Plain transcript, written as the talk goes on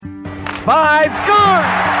Vide scores!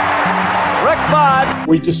 Rick Vide.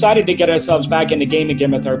 We decided to get ourselves back in the game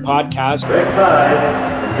again with our podcast. Rick Vide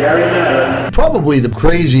and Gary Donovan. Probably the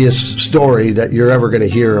craziest story that you're ever going to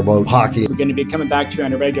hear about hockey. We're going to be coming back to you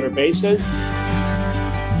on a regular basis.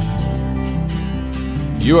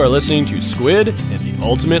 You are listening to Squid and the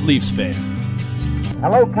Ultimate Leafs Fan.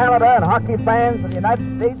 Hello, Canada and hockey fans of the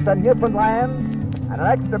United States and Newfoundland, and an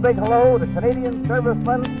extra big hello to Canadian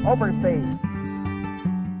servicemen overseas.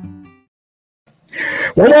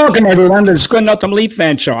 Well, welcome everyone to the Squid and Ultimate Leaf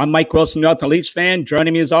Fan Show. I'm Mike Wilson, the Ultimate Leafs fan.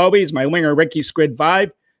 Joining me as always, my winger Ricky Squid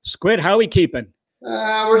Vide. Squid, how are we keeping?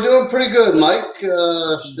 We're doing pretty good, Mike.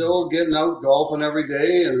 Still getting out golfing every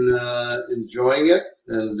day and enjoying it.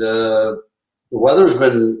 And the weather's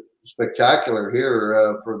been spectacular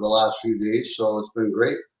here for the last few days, so it's been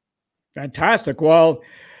great. Fantastic. Well,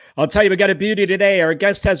 I'll tell you, we got a beauty today. Our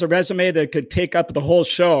guest has a resume that could take up the whole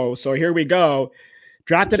show, so here we go.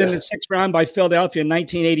 Drafted in the 6th round by Philadelphia in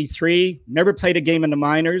 1983. Never played a game in the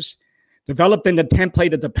minors. Developed in the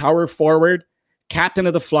template of the power forward. Captain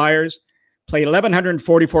of the Flyers. Played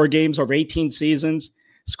 1,144 games over 18 seasons.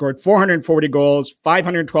 Scored 440 goals,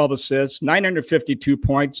 512 assists, 952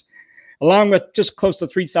 points, along with just close to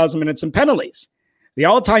 3,000 minutes in penalties. The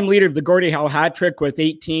all-time leader of the Gordie Howe hat trick with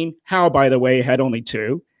 18. Howe, by the way, had only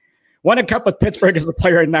 2. Won a cup with Pittsburgh as a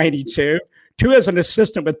player in 92. 2 as an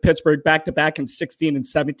assistant with Pittsburgh back-to-back in 16 and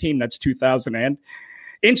 17. That's 2000. And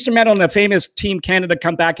instrumental in the famous Team Canada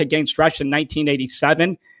comeback against Russia in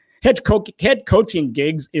 1987. Head coaching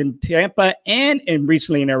gigs in Tampa and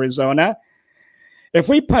recently in Arizona. If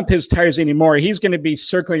we pump his tires anymore, he's going to be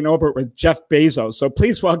circling over with Jeff Bezos. So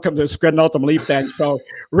please welcome to the Squid and Ultimate Leaf Fan Show,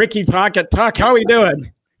 Ricky Talk. How are we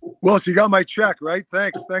doing? Well, so you got my check, right?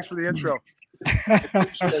 Thanks for the intro.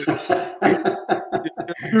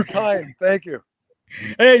 You're kind. Thank you.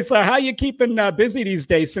 Hey, so how you keeping busy these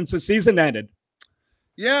days since the season ended?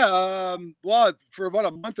 Yeah, well, for about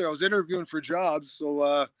a month there, I was interviewing for jobs,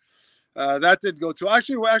 so that didn't go too.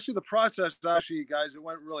 Actually, the process, guys, it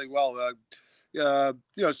went really well.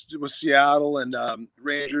 With Seattle and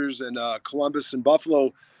Rangers and Columbus and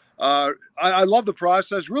Buffalo. I love the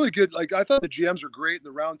process. Really good. Like, I thought the GMs were great.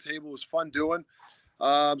 The round table was fun doing.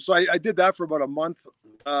 So I did that for about a month.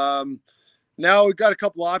 Now we've got a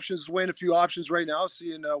couple options, weighing a few options right now,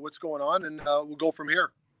 seeing what's going on, and we'll go from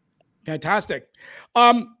here. Fantastic.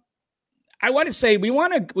 I want to say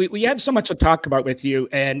we have so much to talk about with you,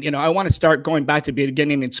 and I want to start going back to the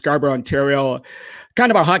beginning in Scarborough, Ontario,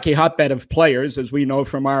 kind of a hockey hotbed of players, as we know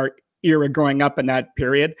from our era growing up in that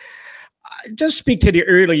period. Just speak to the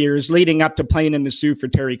early years leading up to playing in the Sioux for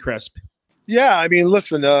Terry Crisp. Yeah, I mean,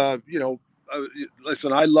 listen, I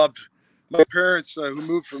loved my parents who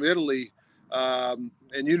moved from Italy, and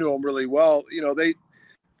you know them really well.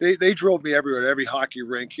 They drove me everywhere, every hockey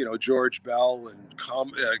rink, George Bell and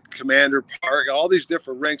Commander Park, all these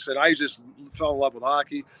different rinks, and I just fell in love with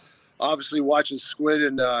hockey. Obviously, watching Squid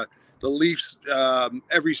and the Leafs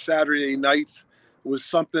every Saturday night was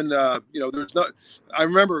something. There's not. I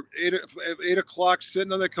remember 8 o'clock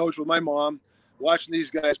sitting on the couch with my mom, watching these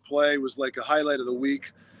guys play was like a highlight of the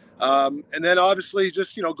week. And then obviously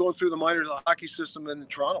just, going through the minor hockey system in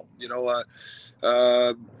Toronto,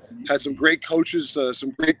 had some great coaches, some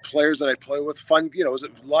great players that I play with. Fun, it was a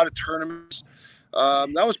lot of tournaments.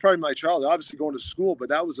 That was part of my childhood, obviously going to school, but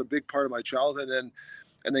that was a big part of my childhood. And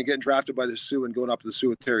then getting drafted by the Sioux and going up to the Sioux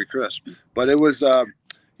with Terry Crisp. But it was,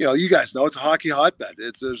 you guys know it's a hockey hotbed.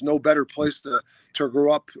 There's no better place to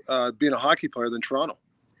grow up being a hockey player than Toronto.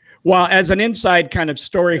 Well, as an inside kind of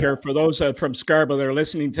story here for those from Scarborough that are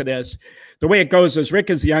listening to this, the way it goes is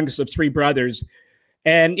Rick is the youngest of 3 brothers.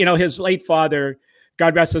 And, his late father,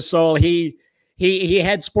 God rest his soul, he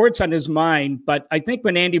had sports on his mind. But I think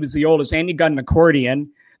when Andy was the oldest, Andy got an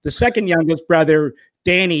accordion. The second youngest brother,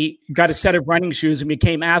 Danny, got a set of running shoes and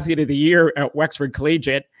became athlete of the year at Wexford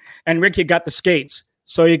Collegiate. And Ricky got the skates.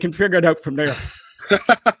 So you can figure it out from there.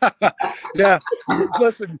 Yeah,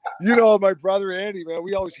 listen, my brother Andy, man,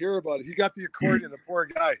 we always hear about it. He got the accordion, the poor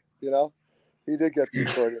guy, he did get the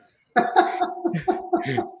accordion.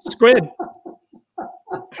 Squid.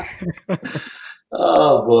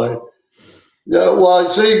 Oh boy. Yeah, well,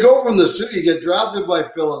 so you go from the city, you get drafted by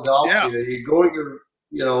Philadelphia. Yeah. You go to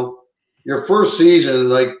your first season,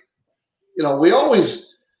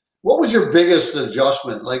 what was your biggest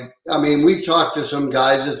adjustment? We've talked to some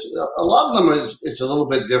guys. A lot of them. It's a little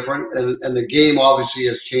bit different, and the game obviously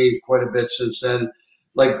has changed quite a bit since then.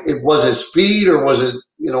 Was it speed, or was it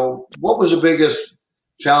what was the biggest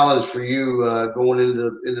challenge for you going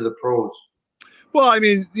into the pros? Well,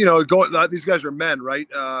 these guys are men, right?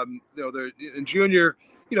 They're in junior.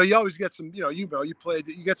 you always get some, you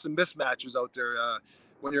get some mismatches out there.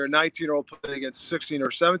 When you're a 19-year-old playing against 16 or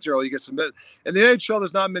 17-year-old, you get some. In the NHL,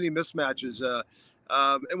 there's not many mismatches.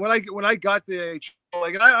 And when I got the NHL,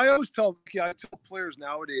 like, and I always tell players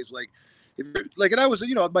nowadays, like, and I was,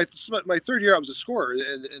 my third year I was a scorer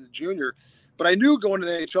in the junior, but I knew going to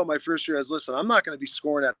the NHL my first year, listen, I'm not going to be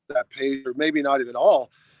scoring at that pace, or maybe not even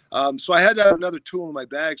all. So I had to have another tool in my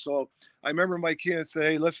bag. So I remember Mike Keenan said,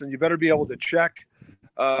 hey, listen, you better be able to check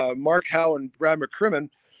Mark Howe and Brad McCrimmon,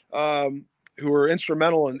 who were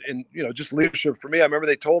instrumental in just leadership for me. I remember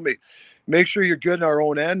they told me, make sure you're good in our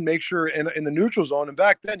own end, make sure in the neutral zone. And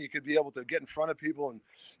back then you could be able to get in front of people, and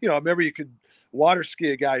I remember you could water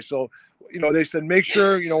ski a guy. So they said, make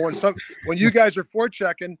sure when you guys are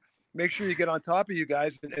forechecking, make sure you get on top of you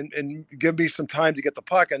guys and give me some time to get the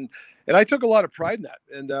puck. And I took a lot of pride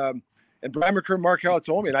in that. And Brian McCurry, Mark Howell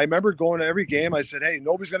told me, and I remember going to every game. I said, hey,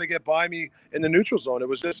 nobody's going to get by me in the neutral zone. It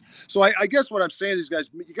was this. So I guess what I'm saying is,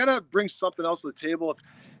 guys, you got to bring something else to the table.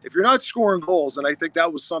 If you're not scoring goals, and I think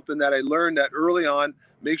that was something that I learned that early on,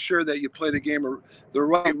 make sure that you play the game the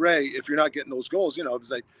right way. If you're not getting those goals, it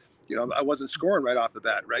was like, I wasn't scoring right off the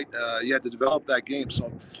bat, right? You had to develop that game.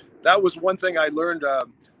 So that was one thing I learned.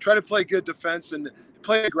 Try to play good defense and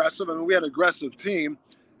play aggressive. I mean, we had an aggressive team.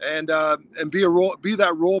 And be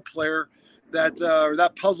that role player or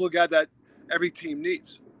that puzzle guy that every team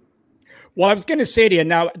needs. Well, I was going to say to you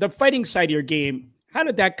now, the fighting side of your game, how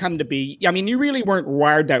did that come to be? I mean, you really weren't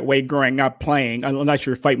wired that way growing up playing, unless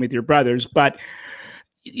you were fighting with your brothers. But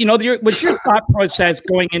what's your thought process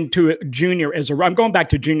going into junior I'm going back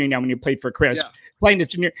to junior now when you played for Chris. Yeah. Playing the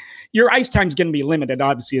junior, your ice time is going to be limited,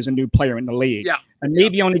 obviously, as a new player in the league. Yeah. And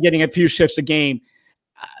maybe only getting a few shifts a game.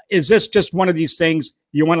 Is this just one of these things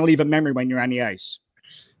you want to leave a memory when you're on the ice?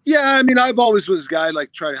 Yeah, I mean, I've always was a guy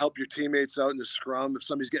like try to help your teammates out in the scrum if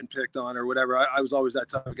somebody's getting picked on or whatever. I was always that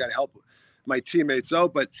type of guy to help my teammates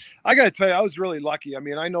out. But I got to tell you, I was really lucky. I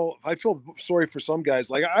mean, I feel sorry for some guys.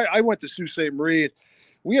 Like I went to Sault Ste. Marie.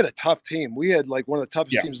 We had a tough team. We had like one of the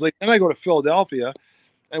toughest teams. Then I go to Philadelphia,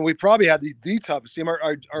 and we probably had the toughest team.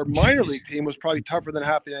 Our minor league team was probably tougher than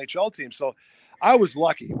half the NHL team. So I was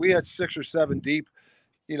lucky. We had 6 or 7 deep.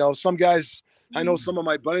 Some guys, I know some of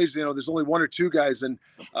my buddies, there's only 1 or 2 guys,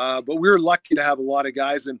 but we were lucky to have a lot of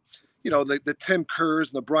guys. And, the Tim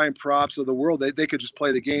Kerrs and the Brian Props of the world, they could just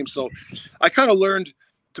play the game. So I kind of learned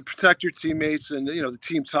to protect your teammates and, the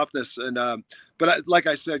team toughness. And, like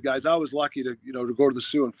I said, guys, I was lucky to go to the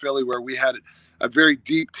Sioux in Philly where we had a very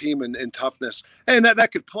deep team in toughness, and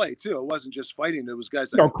that could play too. It wasn't just fighting. It was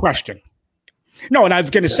guys. No question. No. And I was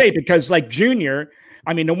going to say, because like junior,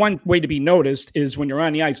 I mean, the one way to be noticed is when you're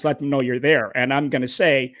on the ice, let them know you're there. And I'm going to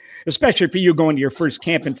say, especially for you going to your first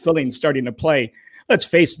camp in Philly and starting to play, let's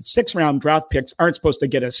face it, 6th-round draft picks aren't supposed to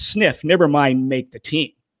get a sniff, never mind make the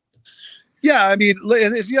team. Yeah, I mean,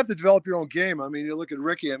 if you have to develop your own game, I mean, you look at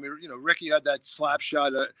Ricky. I mean, Ricky had that slap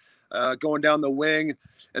shot going down the wing,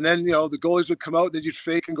 and then, the goalies would come out, then you'd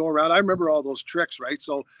fake and go around. I remember all those tricks, right?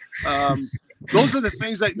 So those are the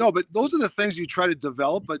things but those are the things you try to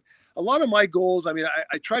develop. But a lot of my goals, I mean,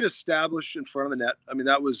 I try to establish in front of the net. I mean,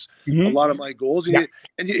 that was a lot of my goals. And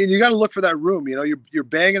you got to look for that room. You're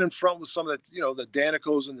banging in front with some of the, the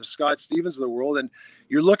Danicos and the Scott Stevens of the world, and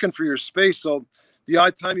you're looking for your space. So the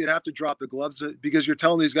odd time you'd have to drop the gloves because you're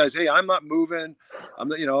telling these guys, hey, I'm not moving.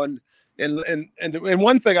 And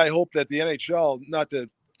one thing I hope that the NHL, not to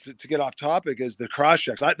get off topic, is the cross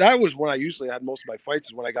checks. That was when I usually had most of my fights,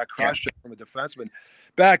 is when I got cross checked from a defenseman.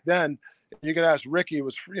 Back then, you can ask Ricky, it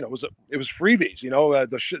was freebies.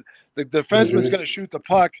 The defenseman's going to shoot the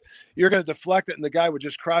puck, you're going to deflect it, and the guy would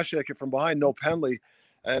just cross check it from behind, no penalty.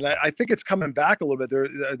 And I think it's coming back a little bit. There,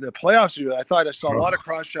 the playoffs, I thought I saw a lot of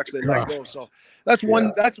cross checks they let go. So that's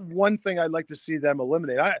one thing I'd like to see them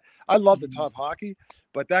eliminate. I love the tough hockey,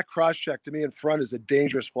 but that cross check to me in front is a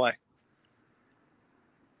dangerous play.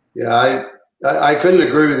 Yeah, I couldn't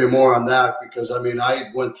agree with you more on that, because I mean,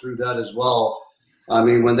 I went through that as well. I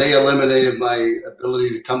mean, when they eliminated my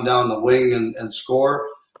ability to come down the wing and score,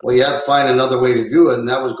 well, you had to find another way to do it, and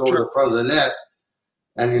that was go to the front of the net.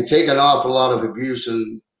 And you're taking off a lot of abuse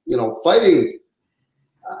and, fighting.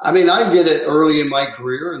 I mean, I did it early in my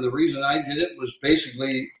career, and the reason I did it was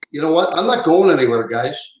basically, you know what? I'm not going anywhere,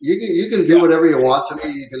 guys. You can do whatever you want to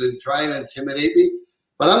me. You can try and intimidate me,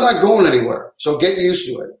 but I'm not going anywhere. So get used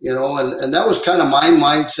to it, and that was kind of my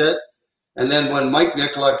mindset. And then when Mike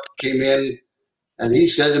Nicola came in, and he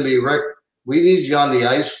said to me, Rick, we need you on the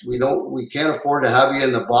ice. We can't afford to have you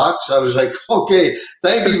in the box. I was like, okay,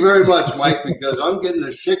 thank you very much, Mike, because I'm getting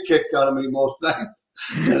the shit kicked out of me most nights,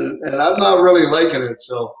 and I'm not really liking it.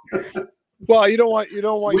 So, Well, you don't want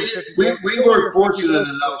we were fortunate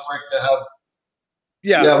enough, Rick, to have.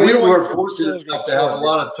 Yeah, we were fortunate enough to have a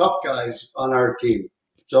lot of tough guys on our team.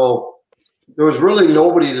 So there was really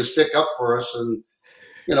nobody to stick up for us and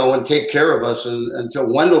take care of us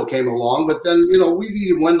until Wendell came along. But then, we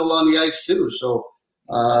needed Wendell on the ice too. So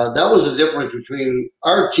that was the difference between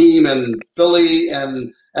our team and Philly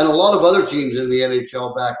and a lot of other teams in the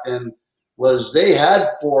NHL back then was they had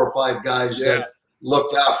 4 or 5 guys that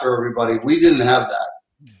looked after everybody. We didn't have that.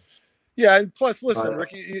 Yeah, and plus, listen,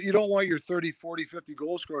 Rick, you don't want your 30, 40, 50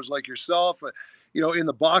 goal scorers like yourself, in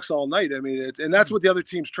the box all night. I mean, and that's what the other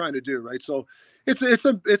team's trying to do, right? So it's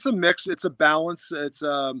a mix, it's a balance. It's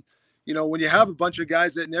when you have a bunch of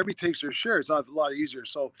guys that everybody takes their share, it's a lot easier.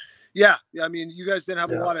 So yeah, I mean, you guys didn't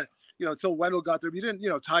have a lot of until Wendell got there. You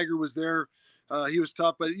didn't, Tiger was there, he was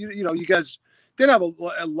tough, but you guys didn't have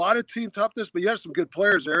a lot of team toughness, but you had some good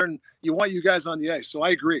players there, and you want you guys on the ice. So I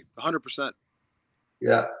agree, 100%.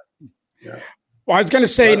 Yeah. Yeah. Well, I was going to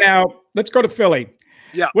say now, let's go to Philly.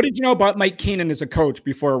 Yeah. What did you know about Mike Keenan as a coach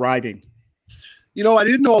before arriving? I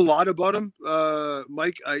didn't know a lot about him,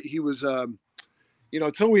 Mike. He was,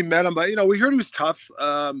 until we met him, but, we heard he was tough.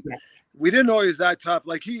 We didn't know he was that tough.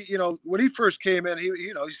 Like when he first came in,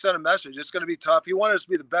 he sent a message. It's going to be tough. He wanted us to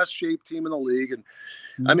be the best shaped team in the league. And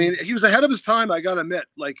I mean, he was ahead of his time. I got to admit,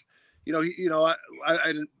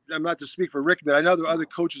 I'm not to speak for Rick, but I know there were other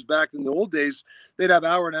coaches back in the old days. They'd have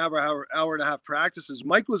hour and a half practices.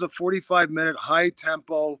 Mike was a 45-minute high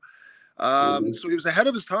tempo. So he was ahead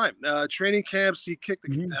of his time. Training camps, he kicked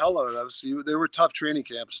the hell out of us. They were tough training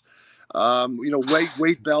camps.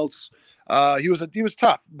 Weight belts. He was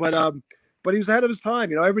tough, but he was ahead of his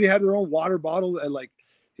time. Everybody had their own water bottle and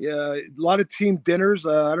a lot of team dinners.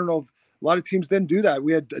 I don't know if a lot of teams didn't do that.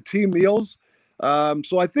 We had team meals.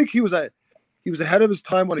 So I think he was ahead of his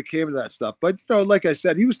time when it came to that stuff. But like I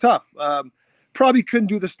said, he was tough. Probably couldn't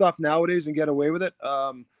do the stuff nowadays and get away with it.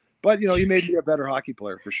 But he made me a better hockey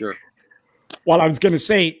player for sure. Well, I was going to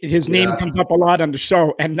say his name comes up a lot on the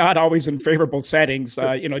show and not always in favorable settings.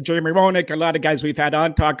 Jeremy Roenick, a lot of guys we've had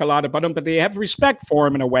on talk a lot about him, but they have respect for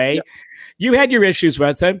him in a way. Yeah. You had your issues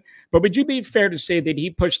with him, but would you be fair to say that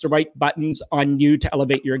he pushed the right buttons on you to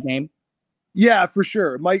elevate your game? Yeah, for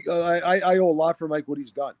sure. Mike, I owe a lot for Mike, what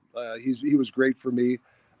he's done. He was great for me.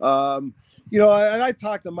 And I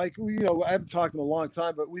talked to Mike, I haven't talked to him a long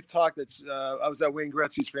time, but we've talked. I was at Wayne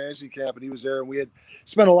Gretzky's fantasy camp and he was there and we had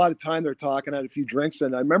spent a lot of time there talking, had a few drinks.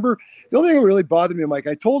 And I remember the only thing that really bothered me, Mike,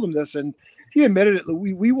 I told him this and he admitted it.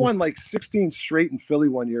 We won 16 straight in Philly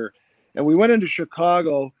one year and we went into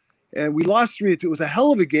Chicago and we lost 3-2. It was a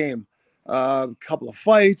hell of a game. A couple of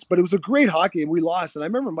fights, but it was a great hockey game. We lost. And I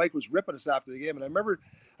remember Mike was ripping us after the game. And I remember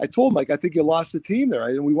I told Mike, I think you lost the team there.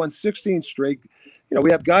 And we won 16 straight.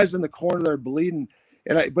 We have guys in the corner that are bleeding.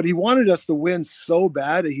 But he wanted us to win so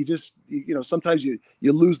bad that he just, sometimes you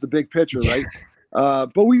lose the big picture, right?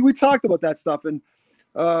 But we talked about that stuff. And,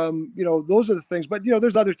 those are the things. But,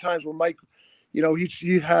 there's other times where Mike,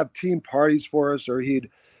 he'd have team parties for us or he'd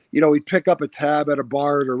pick up a tab at a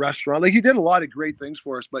bar at a restaurant. He did a lot of great things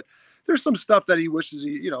for us, but there's some stuff that he wishes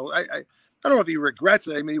I don't know if he regrets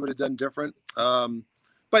it. I mean, he would have done different.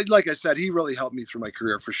 But like I said, he really helped me through my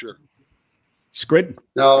career for sure. Squid.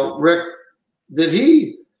 Now, Rick, did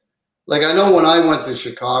he, I know when I went to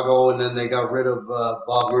Chicago and then they got rid of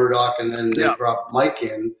Bob Murdoch and then they brought Mike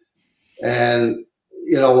in and,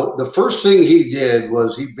 the first thing he did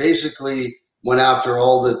was he basically went after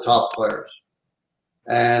all the top players.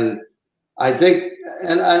 And I think,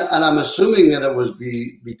 and I'm assuming that it was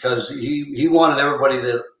because he wanted everybody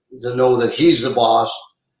to know that he's the boss.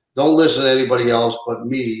 Don't listen to anybody else but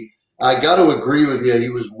me. I got to agree with you. He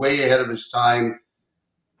was way ahead of his time.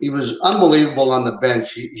 He was unbelievable on the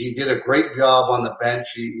bench. He did a great job on the bench.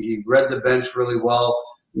 He read the bench really well,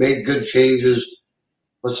 made good changes.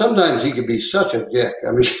 But sometimes he could be such a dick.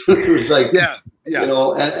 I mean, it was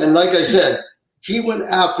and like I said, he went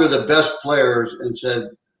after the best players and said,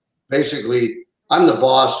 basically, I'm the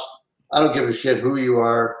boss. I don't give a shit who you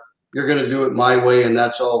are. You're going to do it my way, and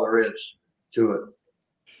that's all there is to it.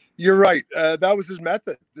 You're right. That was his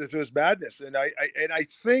method. This was madness, and I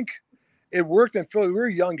think it worked in Philly. We were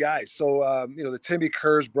young guys, so the Timmy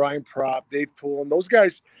Kerrs, Brian Propp, Dave Poole, and those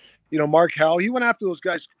guys. Mark Howe. He went after those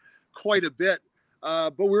guys quite a bit,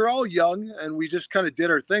 but we were all young, and we just kind of did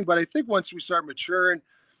our thing. But I think once we start maturing.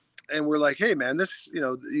 And we're like, hey, man, this,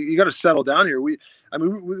 you got to settle down here. We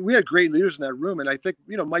had great leaders in that room. And I think,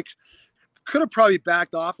 Mike could have probably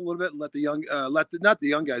backed off a little bit and let the young, not the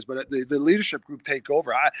young guys, but the leadership group take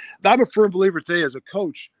over. I'm a firm believer today as a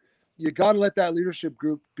coach, you got to let that leadership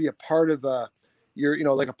group be a part of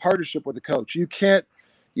your, like a partnership with the coach. You can't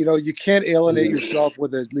you can't alienate yourself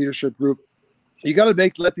with a leadership group. You got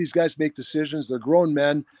to let these guys make decisions. They're grown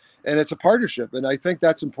men, and it's a partnership. And I think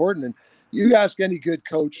that's important. And you ask any good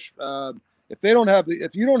coach, if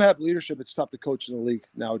you don't have leadership, it's tough to coach in the league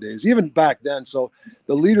nowadays, even back then. So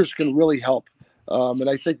the leaders can really help. And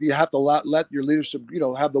I think you have to let your leadership,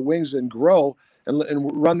 have the wings and grow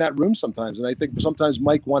and run that room sometimes. And I think sometimes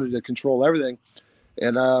Mike wanted to control everything.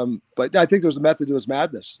 And but I think there's a method to his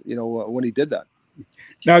madness, when he did that.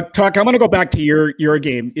 Now, Tuck, I want to go back to your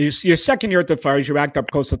game. Your second year at the Flyers, you racked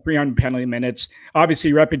up close to 300 penalty minutes. Obviously,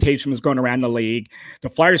 your reputation was going around the league. The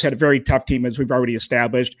Flyers had a very tough team, as we've already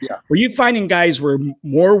established. Yeah. Were you finding guys were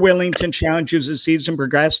more willing to challenge you as the season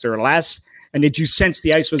progressed or less? And did you sense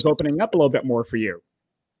the ice was opening up a little bit more for you?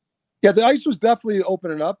 Yeah, the ice was definitely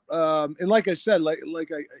opening up. And like I said,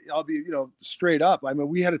 I'll be, straight up. I mean,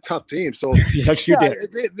 we had a tough team. So yes, you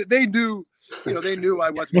did. They knew, they knew I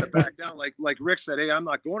wasn't going to back down. Like Rick said, hey, I'm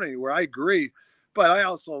not going anywhere. I agree. But I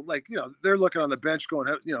also they're looking on the bench going,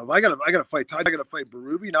 I got to fight Todd. I got to fight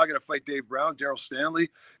Berube. Now I got to fight Dave Brown, Daryl Stanley,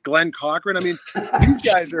 Glenn Cochran. I mean, these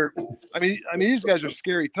guys are, these guys are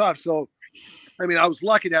scary tough. So, I was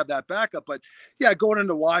lucky to have that backup, but yeah, going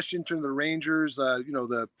into Washington, the Rangers,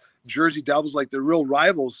 the Jersey Devils, like the real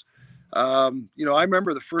rivals. I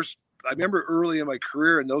remember early in my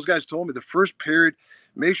career, and those guys told me the first period,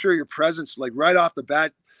 make sure your presence, like right off the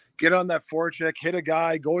bat, get on that forecheck, hit a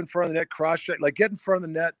guy, go in front of the net, cross check, like get in front of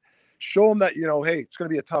the net, show them that, hey, it's going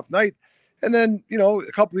to be a tough night. And then,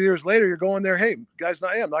 a couple of years later, you're going there, hey, guys,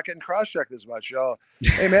 I'm not getting cross-checked as much.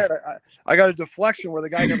 Hey, man, I got a deflection where the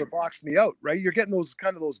guy never boxed me out, right? You're getting those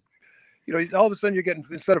all of a sudden you're getting,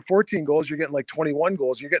 instead of 14 goals, you're getting like 21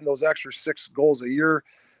 goals. You're getting those extra 6 goals a year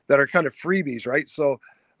that are kind of freebies, right? So,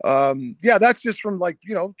 that's just from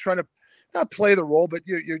trying to not play the role, but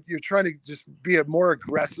you're trying to just be a more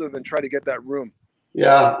aggressive and try to get that room.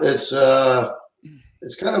 Yeah, it's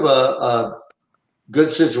kind of a good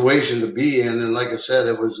situation to be in, and like I said,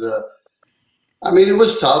 it was it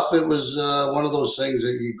was tough. It was one of those things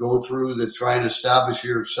that you go through to try and establish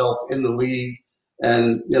yourself in the league,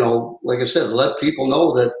 and like I said, let people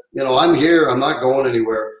know that I'm here, I'm not going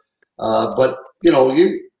anywhere. But you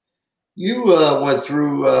went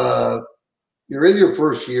through, you're in your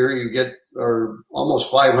first year, you get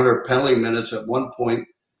almost 500 penalty minutes at one point,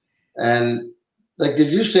 and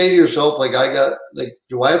did you say to yourself,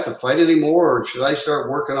 do I have to fight anymore, or should I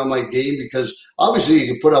start working on my game? Because obviously you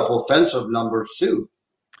can put up offensive numbers too.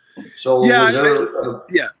 So was there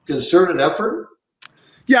a concerted effort?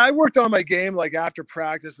 Yeah, I worked on my game after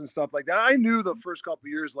practice and stuff like that. I knew the first couple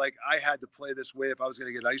of years I had to play this way if I was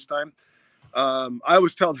going to get ice time. I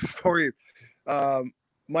always tell the story.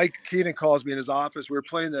 Mike Keenan calls me in his office. We were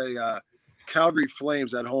playing the Calgary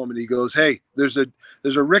Flames at home, and he goes, hey, there's a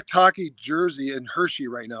Rick Tocchet jersey in Hershey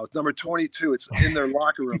right now. It's number 22. It's in their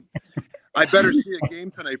locker room. I better see a game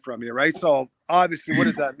tonight from you, right? So obviously, what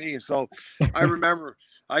does that mean? So I remember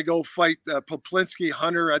I go fight Poplinski,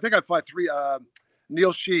 Hunter. I think I fought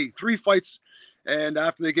Neil Shee, 3 fights. And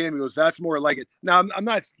after the game, he goes, that's more like it. Now, I'm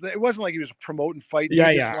not, it wasn't like he was promoting fighting.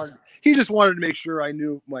 He just wanted to make sure I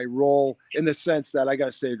knew my role in the sense that I got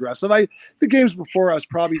to stay aggressive. The games before, I was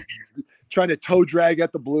probably trying to toe drag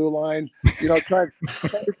at the blue line, trying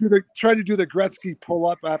to do the Gretzky pull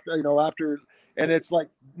up after, and it's like,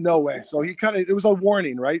 no way. So it was a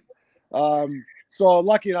warning, right? So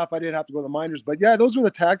lucky enough, I didn't have to go to the minors, but yeah, those were the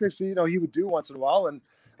tactics, he would do once in a while. And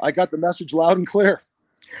I got the message loud and clear.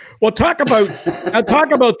 Well, talk about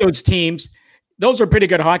those teams. Those are pretty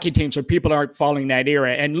good hockey teams where people aren't following that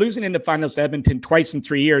era. And losing in the finals to Edmonton twice in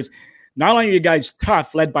 3 years, not only are you guys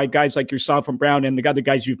tough, led by guys like yourself and Brown and the other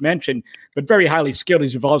guys you've mentioned, but very highly skilled,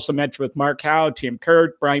 as you've also mentioned with Mark Howe, Tim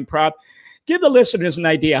Kurt, Brian Propp. Give the listeners an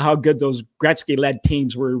idea how good those Gretzky-led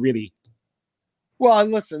teams were really. Well,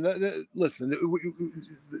 listen,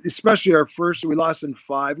 especially our first, we lost in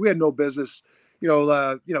 5. We had no business.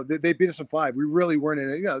 They beat us in 5. We really weren't in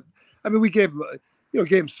it. We gave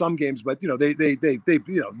them some games, but they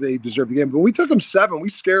deserved the game. But we took them 7. We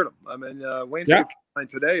scared them. Wayne's got 9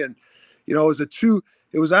 today, and it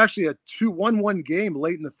was actually a 2-1-1 game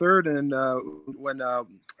late in the third, and when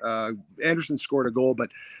Anderson scored a goal. But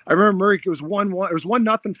I remember Murray. It was 1-1. It was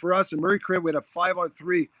 1-0 for us, and Murray Crib. We had a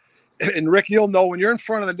 5-on-3, and Rick, you'll know when you're in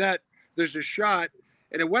front of the net, there's a shot,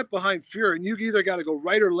 and it went behind Fuhrer, and you either got to go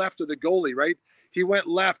right or left of the goalie, right? He went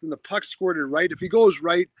left, and the puck squirted right. If he goes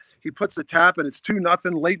right, he puts the tap, and it's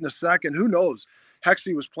 2-0 late in the second. Who knows?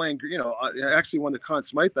 Hexie was playing, Hexie won the Conn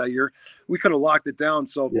Smythe that year. We could have locked it down.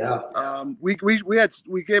 So we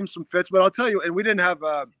gave him some fits, but I'll tell you, and we didn't have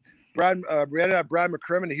Brad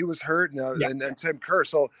McCrimmon. He was hurt, and Tim Kerr.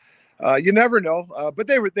 So You never know. But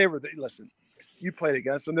listen, you played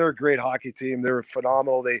against them. They're a great hockey team. They were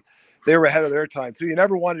phenomenal. They were ahead of their time too. You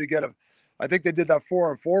never wanted to get I think they did that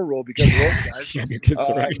 4-on-4 rule because of those guys.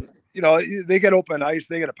 Right. You know, they get open ice,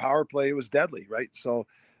 they get a power play. It was deadly, right? So,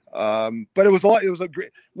 but it was a great,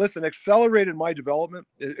 listen, accelerated my development.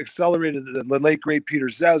 It accelerated the late great Peter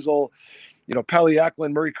Zezel, you know, Pelle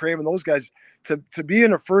Eklund, Murray Craven, those guys to be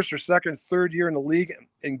in a first or second, third year in the league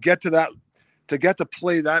and get to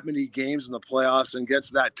play that many games in the playoffs and get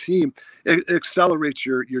to that team, it accelerates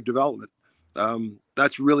your development.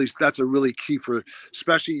 That's a really key for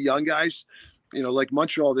especially young guys, you know, like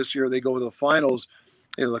Montreal this year, they go to the finals,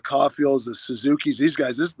 you know, the Caulfields, the Suzuki's, these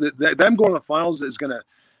guys, them going to the finals is going to,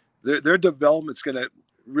 their development's going to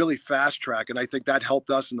really fast track. And I think that helped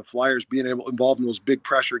us in the Flyers being involved in those big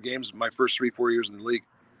pressure games my first 3-4 years in the league.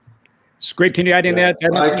 It's great. Can you add in that?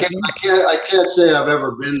 I can't say I've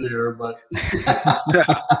ever been there, but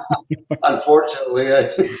unfortunately,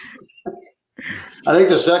 I think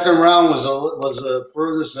the second round was the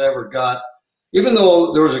furthest I ever got. Even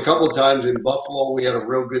though there was a couple of times in Buffalo, we had a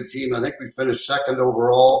real good team. I think we finished second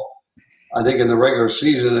overall, I think in the regular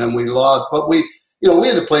season, and we lost. But we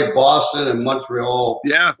had to play Boston and Montreal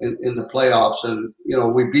in the playoffs. And, you know,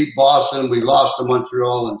 we beat Boston. We lost to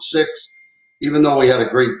Montreal in 6, even though we had a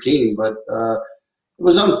great team. But it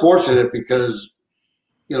was unfortunate because,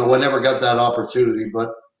 you know, we never got that opportunity.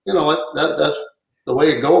 But you know what? That's the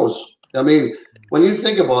way it goes. I mean, when you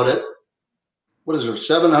think about it, what is there,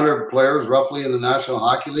 700 players roughly in the National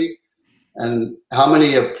Hockey League? And how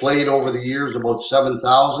many have played over the years? About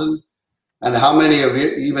 7,000. And how many have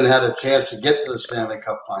even had a chance to get to the Stanley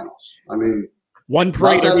Cup Finals? I mean, one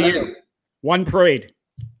parade every year. One parade.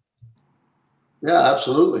 Yeah,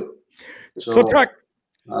 absolutely. So Tuck,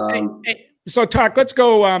 let's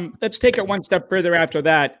go. Let's take it one step further after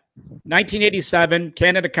that. 1987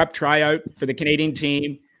 Canada Cup tryout for the Canadian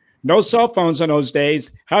team. No cell phones in those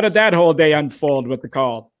days. How did that whole day unfold with the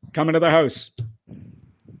call coming to the house?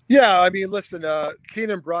 Yeah, I mean, listen,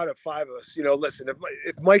 Keenan brought up 5 of us. You know, listen,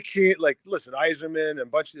 if Mike Keenan, Yzerman and a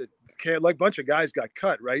bunch of guys got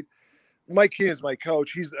cut, right? Mike Keenan's my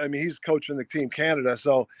coach. He's coaching the Team Canada,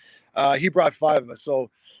 so he brought 5 of us.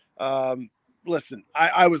 So, listen,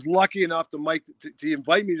 I was lucky enough to Mike to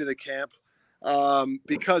invite me to the camp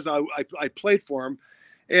because I played for him.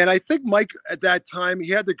 And I think Mike at that time,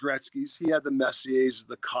 he had the Gretzkys, he had the Messiers,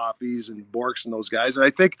 the Coffeys and Borks and those guys. And I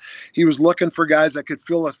think he was looking for guys that could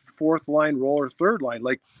fill a 4th line role or 3rd line.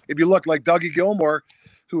 Like if you look like Dougie Gilmour,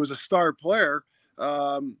 who was a star player,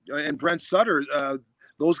 and Brent Sutter,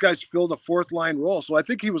 those guys filled a 4th line role. So I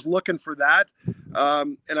think he was looking for that.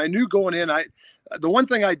 And I knew going in, the one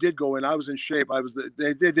thing I did go in, I was in shape.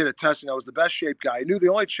 They did a testing. I was the best shaped guy. I knew the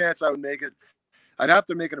only chance I would make it, I'd have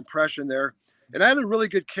to make an impression there. And I had a really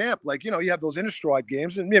good camp. Like, you know, you have those Innistrad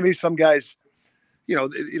games, and maybe some guys, you know,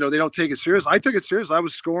 they don't take it serious. I took it serious. I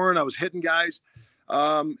was scoring, I was hitting guys,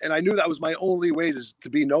 and I knew that was my only way to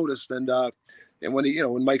be noticed. And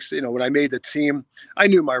when Mike's, you know, when I made the team, I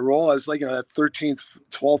knew my role. I was like, you know, that 13th,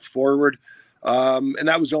 12th forward, and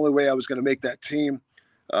that was the only way I was going to make that team.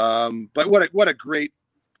 But what a great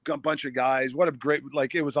bunch of guys. What a great,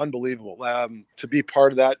 like, it was unbelievable to be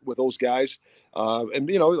part of that with those guys. And,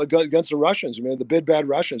 you know, against the Russians, I mean, the big bad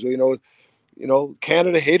Russians, you know,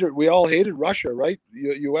 Canada we all hated Russia, right?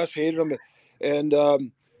 U.S. hated them.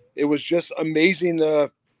 And it was just amazing.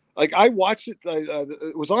 Like I watched it,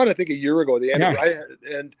 it was on, I think, a year ago,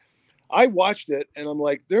 and I watched it and I'm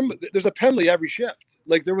like, there's a penalty every shift.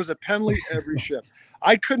 Like there was a penalty every shift.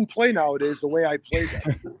 I couldn't play nowadays the way I played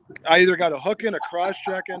that. I either got a hook in, a cross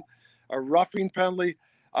checking, a roughing penalty.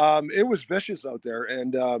 It was vicious out there.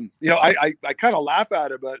 And, you know, I kind of laugh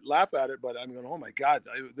at it, but I'm going, oh my God,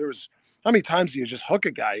 there was, how many times do you just hook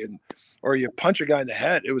a guy or you punch a guy in the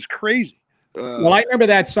head? It was crazy. Well, I remember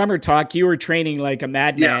that summer talk, you were training like a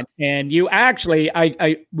madman, and you actually,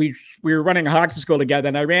 we were running a hockey school together,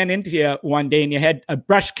 and I ran into you one day and you had a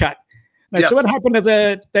brush cut. And I said, what happened to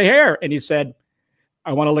the hair? And he said,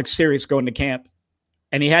 I want to look serious going to camp.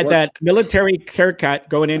 And he had that military haircut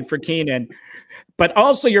going in for Keenan. But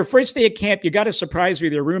also your first day at camp, you got a surprise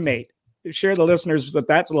with your roommate. Share the listeners with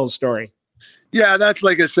that little story. Yeah, that's,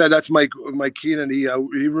 like I said, that's Mike Keenan. He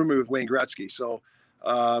roomed with Wayne Gretzky. So,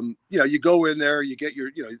 you know, you go in there, you get your,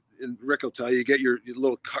 you know, and Rick will tell you, you get your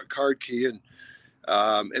little card key and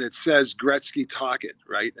it says Gretzky talk it,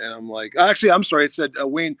 right? And I'm like, actually, I'm sorry, it said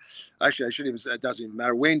Wayne. Actually, I shouldn't even say, it doesn't even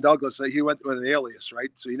matter. Wayne Douglas, he went with an alias, right?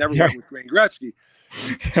 So he never went with Wayne Gretzky.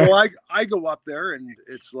 So I go up there and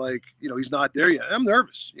it's like, you know, he's not there yet. I'm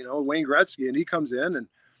nervous, you know, Wayne Gretzky, and he comes in and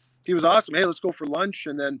he was awesome. Hey, let's go for lunch.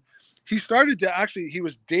 And then he started to actually, he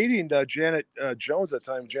was dating Janet Jones at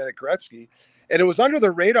the time, Janet Gretzky, and it was under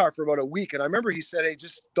the radar for about a week. And I remember he said, hey,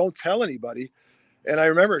 just don't tell anybody. And I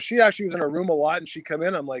remember she actually was in her room a lot, and she'd come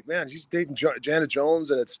in. I'm like, man, she's dating Janet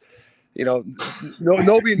Jones, and it's,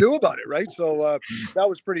 nobody knew about it, right? So that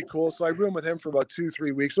was pretty cool. So I roomed with him for about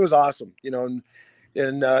 2-3 weeks. It was awesome,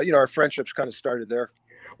 and our friendships kind of started there.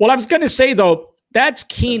 Well, I was going to say, though, that's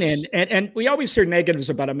Keenan, and we always hear negatives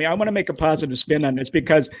about him. I want to make a positive spin on this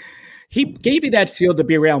because he gave you that feel to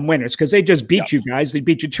be around winners because they just beat you guys. They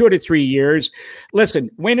beat you 2 out of 3 years.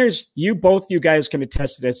 Listen, winners, you guys can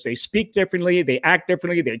attest to this. They speak differently. They act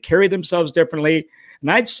differently. They carry themselves differently.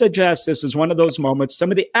 And I'd suggest this is one of those moments.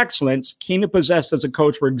 Some of the excellence Keenan possessed as a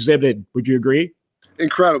coach were exhibited. Would you agree?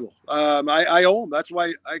 Incredible. I owe him. That's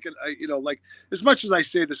why like as much as I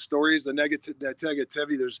say the stories, the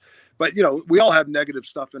negativity, but we all have negative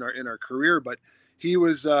stuff in our career, but he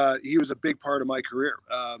was a big part of my career.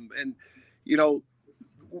 And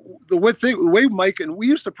the way Mike, and we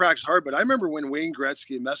used to practice hard, but I remember when Wayne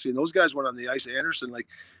Gretzky and Messi and those guys went on the ice, Anderson, like,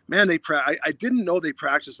 man, I didn't know they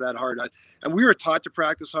practiced that hard. And we were taught to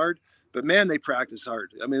practice hard, but man, they practice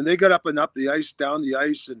hard. I mean, they got up and up the ice, down the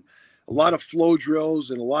ice, and a lot of flow drills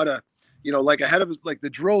and a lot of, like ahead of like the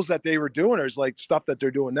drills that they were doing is like stuff that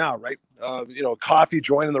they're doing now, right? Coffee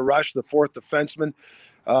joining the rush, the fourth defenseman.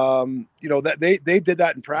 That they did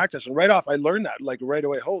that in practice, and right off I learned that like right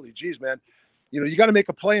away. Holy geez, man! You got to make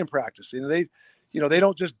a play in practice. They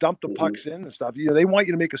don't just dump the pucks in and stuff. They want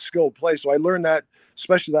you to make a skilled play. So I learned that,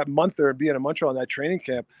 especially that month there and being in Montreal in that training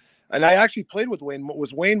camp. And I actually played with Wayne. It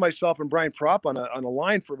was Wayne, myself, and Brian Propp on a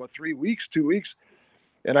line for about 2 weeks.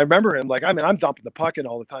 And I remember him like, I'm dumping the puck in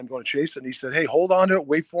all the time, going to chase it. And he said, hey, hold on to it,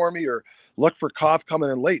 wait for me, or look for Koff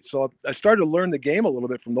coming in late. So I started to learn the game a little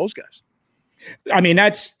bit from those guys. I mean,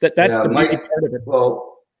 that's the Mike, part of it.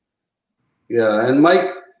 Well, yeah, and Mike,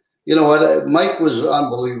 you know what? Mike was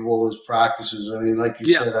unbelievable his practices. I mean, like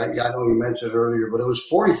you said, I know you mentioned earlier, but it was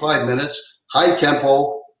 45 minutes, high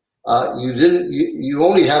tempo. You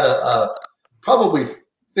only had a probably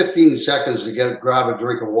 15 seconds to grab a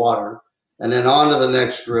drink of water, and then on to the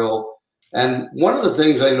next drill. And one of the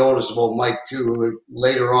things I noticed about Mike too,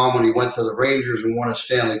 later on when he went to the Rangers and won a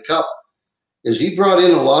Stanley Cup, is he brought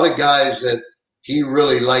in a lot of guys that he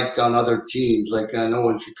really liked on other teams. Like I know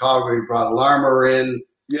in Chicago, he brought Larmer in.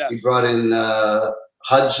 Yes. He brought in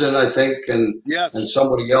Hudson, I think, and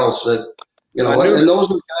somebody else that, and those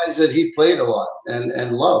are guys that he played a lot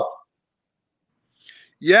and loved.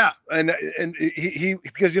 Yeah. And he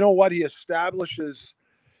because you know what, he establishes,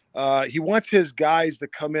 he wants his guys to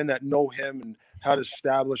come in that know him and how to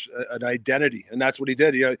establish an identity. And that's what he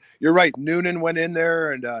did. You're right. Noonan went in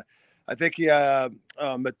there, and I think he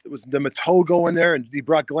it was the Matogo in there, and he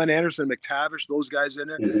brought Glenn Anderson, McTavish, those guys in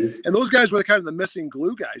there. Mm-hmm. And those guys were kind of the missing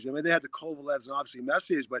glue guys. I mean, they had the Kovalevs and obviously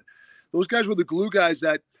Messiers, but those guys were the glue guys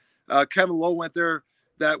that Kevin Lowe went there,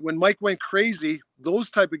 that when Mike went crazy, those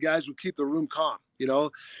type of guys would keep the room calm.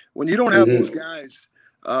 When you don't have those guys,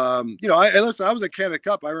 I was at Canada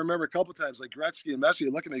Cup. I remember a couple of times, like Gretzky and Messi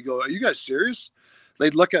would look at me and go, are you guys serious?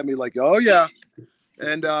 They'd look at me like, oh yeah.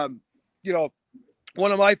 And,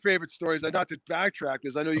 one of my favorite stories, not to backtrack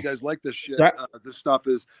because I know you guys like this shit, this stuff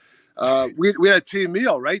is, we had a team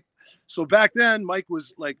meal, right? So back then, Mike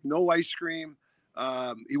was like, no ice cream.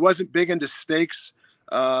 He wasn't big into steaks.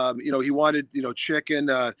 He wanted, chicken,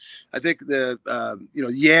 I think the,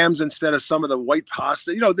 yams instead of some of the white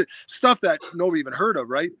pasta, the stuff that nobody even heard of.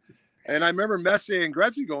 Right. And I remember Messi and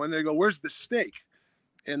Gretzky going, they go, where's the steak?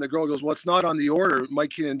 And the girl goes, well, it's not on the order.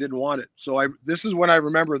 Mike Keenan didn't want it. So this is when I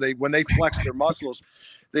remember when they flexed their muscles,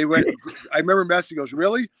 they went, I remember Messi goes,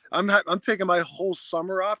 really? I'm taking my whole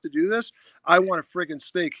summer off to do this. I want a friggin'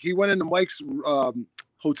 steak. He went into Mike's,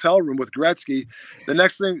 hotel room with Gretzky. The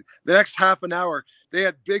next half an hour, they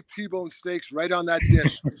had big T-bone steaks right on that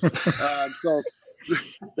dish. So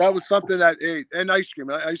that was something that ate, and ice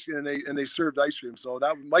cream, and they served ice cream. So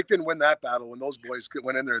that Mike didn't win that battle when those boys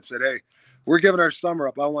went in there and said, hey, we're giving our summer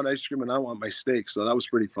up. I want ice cream and I want my steak. So that was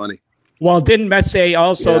pretty funny. Well, didn't Messi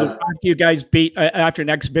also, after you guys beat, after an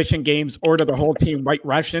exhibition games, order the whole team White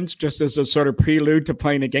Russians just as a sort of prelude to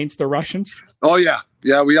playing against the Russians? Oh, yeah.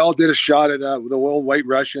 Yeah, we all did a shot at that, the old White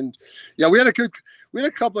Russian. Yeah, we had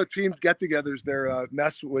a couple of team get-togethers there.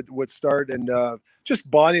 Mess would start, and just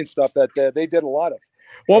bonding stuff that they did a lot of.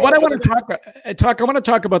 Well, what I want to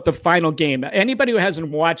talk about the final game. Anybody who hasn't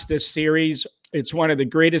watched this series, it's one of the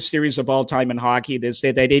greatest series of all time in hockey. They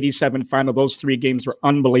say that 87 final, those 3 games were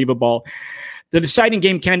unbelievable. The deciding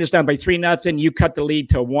game, Canada's down by 3-0. You cut the lead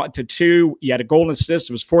to 1-2. You had a goal and assist.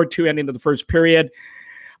 It was 4-2 ending of the first period.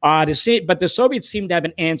 But the Soviets seemed to have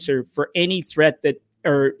an answer for any threat that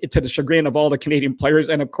or to the chagrin of all the Canadian players,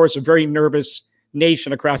 and of course, a very nervous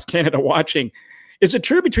nation across Canada watching. Is it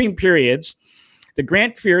true between periods that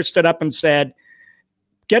Grant Fuhr stood up and said,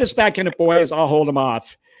 "Get us back in it, boys, I'll hold them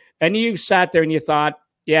off"? And you sat there and you thought,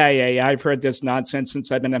 yeah, I've heard this nonsense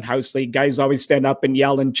since I've been in house league. Guys always stand up and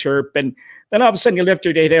yell and chirp. And then all of a sudden you lift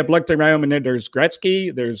your day up, looked around, and then there's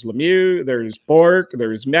Gretzky, there's Lemieux, there's Bourque,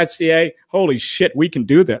 there's Messier. Holy shit, we can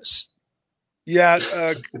do this. Yeah,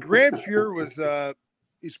 Grant Fuhr was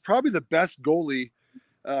he's probably the best goalie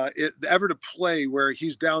ever to play where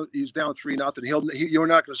he's down 3-0. You're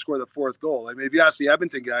not going to score the fourth goal. I mean, if you ask the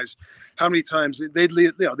Edmonton guys, how many times they'd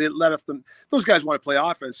let up them. Those guys want to play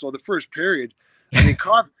offense. So the first period, I mean,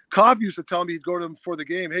 Kov used to tell me he'd go to him before the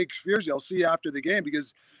game. Hey, Furzy, I'll see you after the game,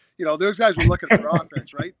 because those guys were looking for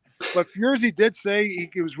offense, right? But Furzy did say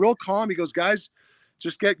he was real calm. He goes, guys,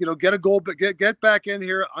 just get a goal, but get back in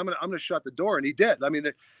here. I'm gonna shut the door, and he did. I mean,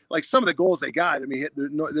 like some of the goals they got, I mean,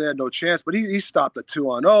 they had no chance, but he stopped the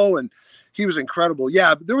 2-0, and he was incredible.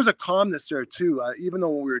 Yeah, but there was a calmness there too, even though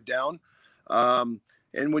when we were down.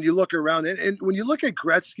 And when you look around, and when you look at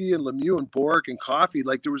Gretzky and Lemieux and Bourque and Coffey,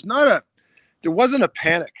 like there wasn't a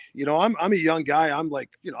panic. I'm a young guy. I'm like,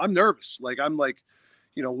 I'm nervous. Like I'm like,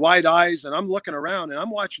 wide eyes, and I'm looking around and I'm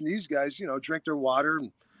watching these guys, drink their water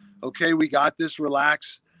and, okay, we got this,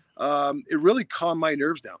 relax. It really calmed my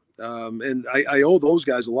nerves down. And I owe those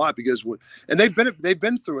guys a lot because they've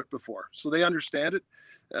been through it before, so they understand it.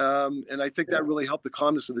 And I think that really helped the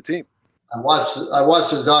calmness of the team. I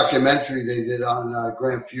watched the documentary they did on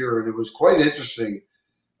Grant Fuhr, and it was quite interesting.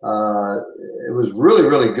 It was really,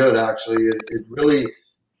 really good, actually.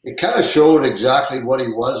 It kind of showed exactly what he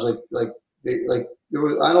was like. There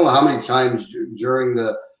was, I don't know how many times during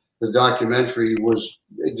the documentary was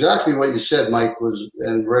exactly what you said, Mike,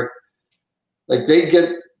 and Rick. Like they get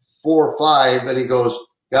 4 or 5, and he goes,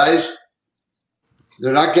 guys,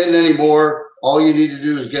 they're not getting any more. All you need to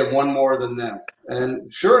do is get one more than them.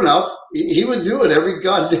 And sure enough, he would do it every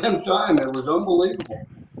goddamn time. It was unbelievable.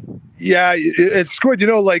 Yeah, it's good.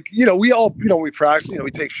 We all, we practice,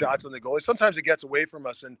 we take shots on the goalie. Sometimes it gets away from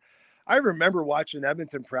us. And I remember watching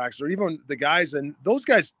Edmonton practice, or even the guys, and those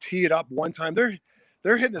guys tee it up one time. They're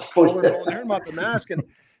hitting his collarbone, they're hitting him off the mask, and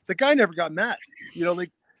the guy never got mad.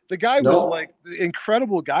 The guy was like the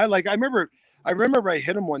incredible guy. Like I remember I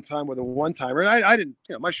hit him one time with a one-timer, and I didn't,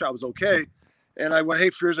 my shot was okay. And I went, hey,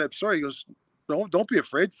 Fears, I'm sorry. He goes, don't be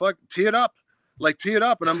afraid. Fuck, tee it up. Like, tee it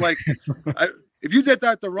up. And I'm like, if you did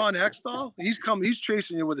that to Ron Hextall, he's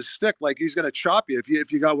chasing you with a stick like he's going to chop you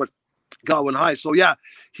if you got one high. So, yeah,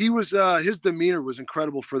 he was his demeanor was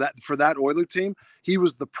incredible for that Oiler team. He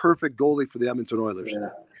was the perfect goalie for the Edmonton Oilers. Yeah.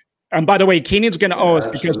 And by the way, Keenan's going to owe us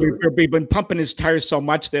because we've been pumping his tires so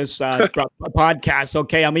much this podcast.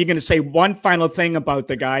 Okay, I'm going to say one final thing about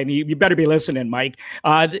the guy, and you better be listening, Mike.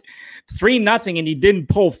 3-0, and he didn't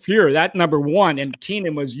pull Fuhr. That number one, and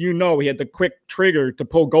Keenan was, he had the quick trigger to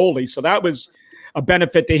pull goalie, so that was a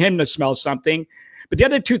benefit to him to smell something. But the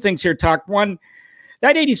other two things here, talk one,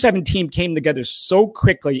 that 87 team came together so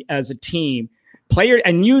quickly as a team. Player,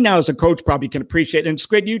 and you now as a coach probably can appreciate it. And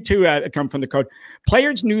Squid, you too come from the coach.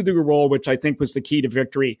 Players knew their role, which I think was the key to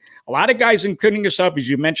victory. A lot of guys, including yourself, as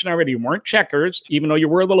you mentioned already, weren't checkers, even though you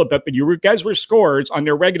were a little bit, but guys were scorers on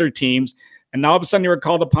their regular teams. And now all of a sudden they were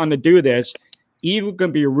called upon to do this. You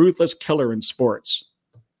can be a ruthless killer in sports.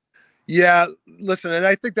 Yeah, listen, and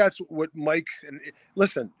I think that's what Mike, and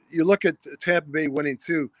listen, you look at Tampa Bay winning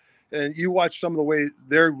too, and you watch some of the way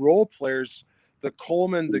their role players, the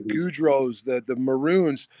Coleman, the Goudreaus, the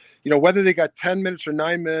Maroons, whether they got 10 minutes or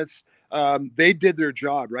 9 minutes, they did their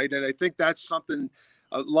job, right? And I think that's something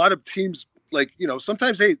a lot of teams,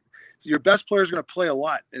 sometimes your best player is going to play a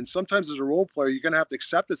lot. And sometimes as a role player, you're going to have to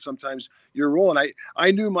accept it sometimes, your role. And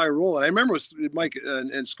I knew my role. And I remember it was Mike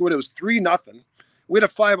and Squid, it was 3-0. We had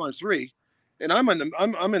a 5-on-3. And I'm in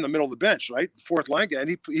the middle of the bench, right? Fourth line guy.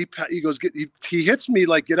 And he goes, he hits me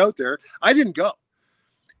like, get out there. I didn't go.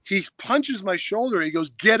 He punches my shoulder and he goes,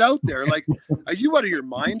 get out there. Like, are you out of your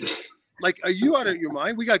mind? Like, are you out of your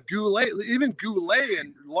mind? We got Goulet, even Goulet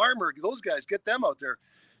and Larmer, those guys, get them out there.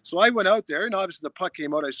 So I went out there, and obviously the puck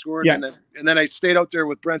came out. I scored, and then I stayed out there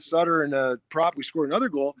with Brent Sutter and prop. We scored another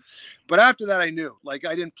goal. But after that, I knew. Like,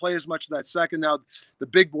 I didn't play as much of that second. Now the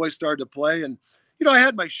big boys started to play, and, I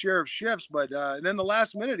had my share of shifts. But and then the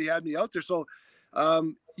last minute, he had me out there. So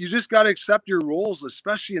you just got to accept your roles,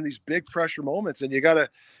 especially in these big pressure moments, and you got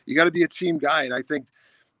to be a team guy. And I think,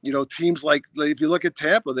 teams like if you look at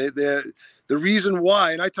Tampa, the reason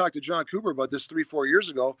why, and I talked to John Cooper about this 3-4 years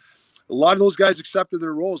ago, a lot of those guys accepted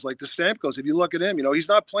their roles, like the Stamkos. If you look at him, he's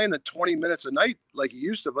not playing the 20 minutes a night like he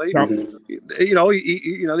used to. But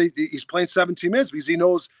he's playing 17 minutes because he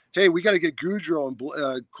knows, hey, we got to get Gaudreau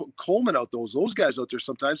and Coleman out. Those guys out there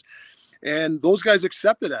sometimes, and those guys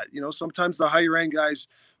accepted that. Sometimes the higher end guys,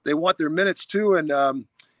 they want their minutes too, and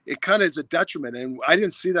it kind of is a detriment. And I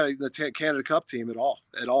didn't see that in the Canada Cup team at all.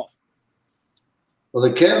 Well,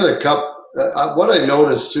 the Canada Cup, what I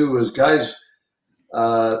noticed too is guys.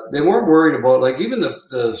 They weren't worried about, like, even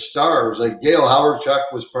the stars, like Dale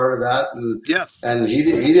Hawerchuk was part of that, and yes, and he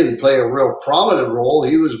didn't play a real prominent role.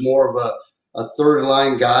 He was more of a third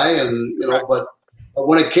line guy, and but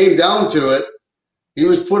when it came down to it, he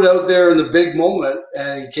was put out there in the big moment,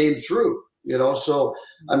 and he came through. So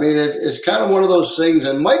I mean, it's kind of one of those things.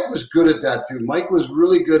 And Mike was good at that too. Mike was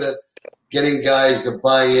really good at getting guys to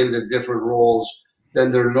buy into different roles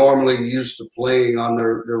than they're normally used to playing on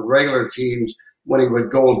their regular teams, when he would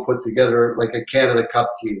go and put together like a Canada Cup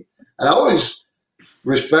team. And I always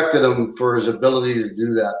respected him for his ability to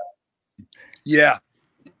do that. Yeah,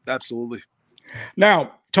 absolutely.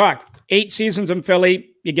 Now, talk 8 seasons in Philly,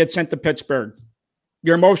 you get sent to Pittsburgh.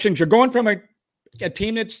 Your emotions, you're going from a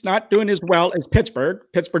team that's not doing as well as Pittsburgh.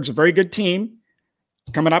 Pittsburgh's a very good team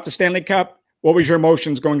coming off the Stanley Cup. What was your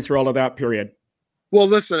emotions going through all of that period? Well,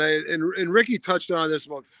 listen, and Ricky touched on this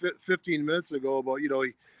about 15 minutes ago about,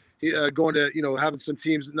 going to, having some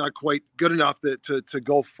teams not quite good enough to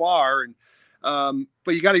go far. And,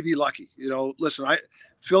 but you got to be lucky, listen,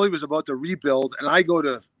 Philly was about to rebuild, and I go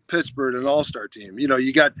to Pittsburgh, an all-star team.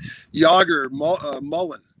 You got Yager,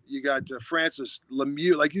 Mullen, you got Francis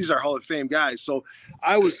Lemieux, like these are Hall of Fame guys. So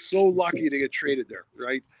I was so lucky to get traded there.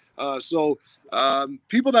 Right. So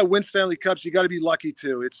people that win Stanley Cups, you got to be lucky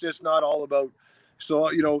too. It's just not all about,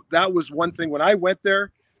 so, that was one thing when I went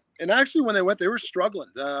there. And actually, when they went, they were struggling.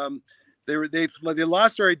 They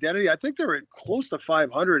lost their identity. I think they were close to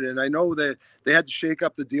 500, and I know that they had to shake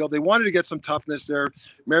up the deal. They wanted to get some toughness there.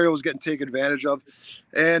 Mario was getting taken advantage of,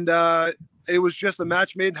 and it was just a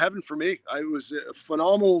match made in heaven for me. It was a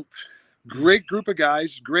phenomenal, great group of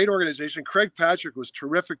guys, great organization. Craig Patrick was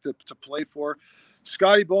terrific to play for.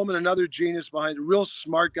 Scotty Bowman, another genius behind, a real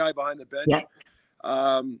smart guy behind the bench. Yeah.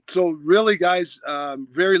 So really, guys,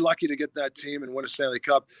 very lucky to get that team and win a Stanley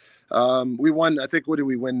Cup. We won, I think, what did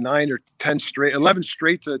we win? 9 or 10 straight, 11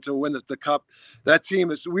 straight to win the cup. That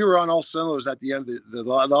team we were on all cylinders at the end of the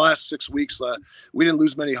last 6 weeks. We didn't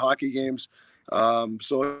lose many hockey games.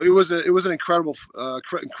 So it was an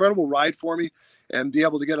incredible ride for me, and be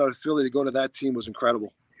able to get out of Philly to go to that team was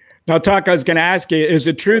incredible. Now, Tuck, I was going to ask you, is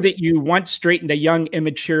it true that you once straightened a young,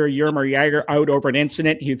 immature Jaromir Jagr out over an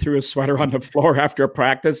incident? He threw a sweater on the floor after a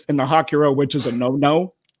practice in the hockey row, which is a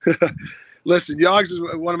no-no? Listen, Yogs is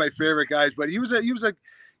one of my favorite guys, but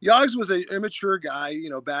Yogs was an immature guy,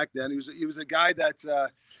 back then. He was a guy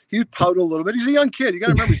that he would pout a little bit. He's a young kid. You got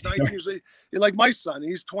to remember, he's 19. He's like my son.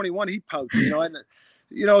 He's 21. He pouts,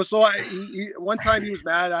 and so one time he was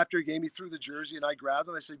mad after a game. He threw the jersey, and I grabbed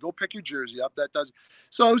him. I said, "Go pick your jersey up." That does.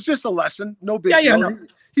 So it was just a lesson. No big deal. No.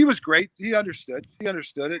 He was great. He understood. He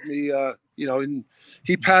understood it, and and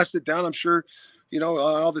he passed it down. I'm sure, on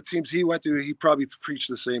all the teams he went to, he probably preached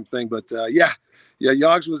the same thing. But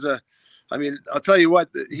Yogs was I'll tell you what,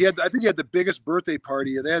 I think he had the biggest birthday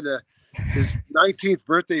party. They had his 19th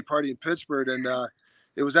birthday party in Pittsburgh, and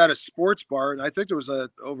it was at a sports bar, and I think there was over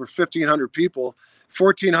 1,500 people.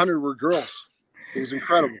 1,400 were girls. It was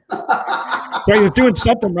incredible. So he was doing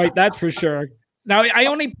something right, that's for sure. Now, I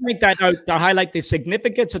only point that out to highlight the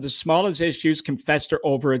significance of the smallest issues can fester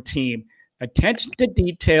over a team. Attention to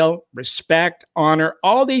detail, respect, honor,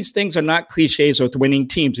 all these things are not cliches with winning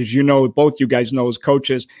teams. As you know, both you guys know as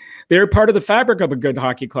coaches, they're part of the fabric of a good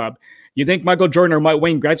hockey club. You think Michael Jordan or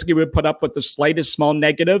Wayne Gretzky would put up with the slightest small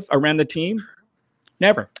negative around the team?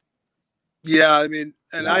 Never. Yeah,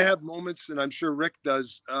 I have moments, and I'm sure Rick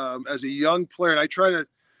does, as a young player, and I try to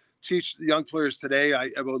teach the young players today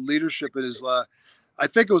about leadership. I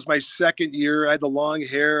think it was my second year. I had the long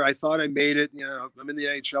hair. I thought I made it. I'm in the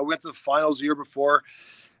NHL. We went to the finals the year before,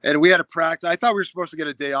 and we had a practice. I thought we were supposed to get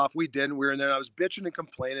a day off. We didn't. We were in there, and I was bitching and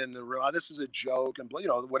complaining. And this is a joke, and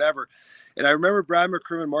whatever. And I remember Brad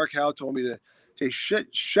McCrimmon and Mark Howe told me to, hey,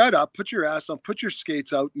 shut up, put your ass on, put your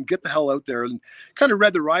skates out, and get the hell out there, and kind of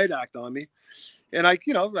read the riot act on me. And I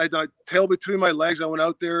tail between my legs, I went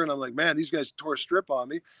out there, and I'm like, man, these guys tore a strip on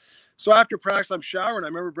me. So after practice, I'm showering. I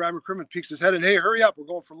remember Brad McCrimmon peeks his head and, hey, hurry up, we're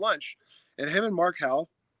going for lunch. And him and Mark Howe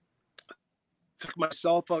took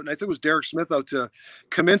myself out, and I think it was Derek Smith out to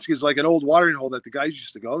Kaminsky's, like an old watering hole that the guys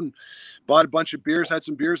used to go, and bought a bunch of beers, had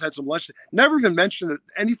some lunch. Never even mentioned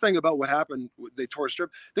anything about what happened. They tore a strip.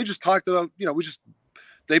 They just talked about, we just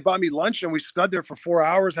they bought me lunch and we stood there for 4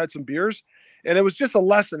 hours, had some beers. And it was just a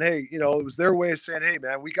lesson. Hey, you know, it was their way of saying, hey,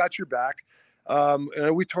 man, we got your back.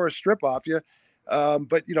 And we tore a strip off you.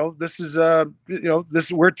 But you know, this is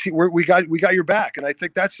we got your back. And I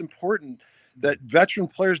think that's important that veteran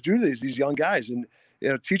players do these young guys, and, you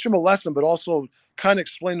know, teach them a lesson, but also kind of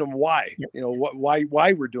explain to them why, you know,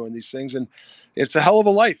 why we're doing these things. And it's a hell of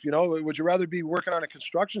a life. You know, would you rather be working on a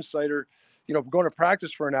construction site or, you know, going to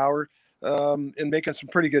practice for an hour, and making some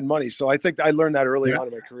pretty good money? So I think I learned that early on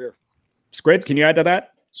in my career. Squid, can you add to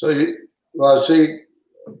that? So, I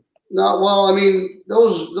mean,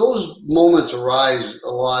 those moments arise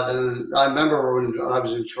a lot. And I remember when I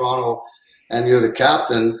was in Toronto and you're the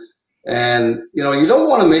captain, and, you know, you don't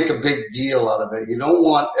want to make a big deal out of it. You don't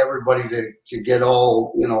want everybody to get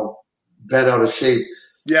all, you know, bent out of shape.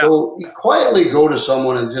 Yeah. So you quietly go to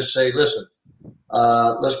someone and just say, listen,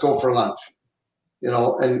 let's go for lunch, you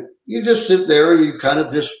know, and you just sit there and you kind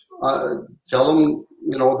of just tell them,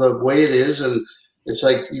 you know, the way it is. And it's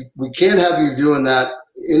like, we can't have you doing that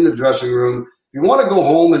in the dressing room. If you want to go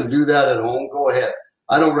home and do that at home, go ahead.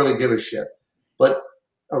 I don't really give a shit. But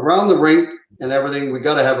around the rink and everything, we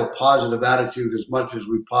got to have a positive attitude as much as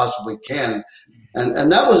we possibly can.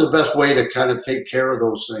 And that was the best way to kind of take care of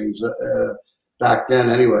those things back then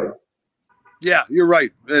anyway. Yeah, you're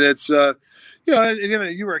right. And it's, you know,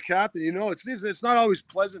 and you were a captain, you know, it's not always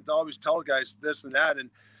pleasant to always tell guys this and that. And,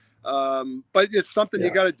 but it's something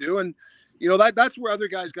you got to do. And, you know, that's where other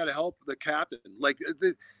guys got to help the captain. Like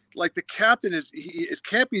the captain it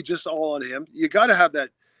can't be just all on him. You got to have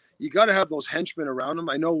that. You got to have those henchmen around him.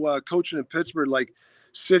 I know coaching in Pittsburgh, like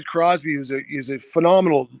Sid Crosby, he's a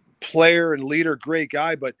phenomenal player and leader, great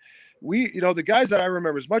guy. But you know, the guys that I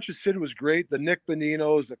remember, as much as Sid was great, the Nick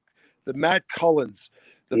Boninos, the Matt Cullens,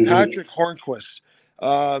 the Patrick Hornquist,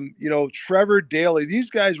 you know, Trevor Daley,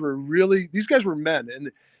 these guys were men.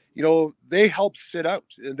 And, you know, they helped Sid out,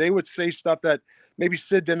 and they would say stuff that maybe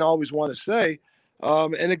Sid didn't always want to say.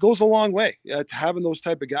 And it goes a long way to having those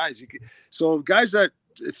type of guys. So guys that,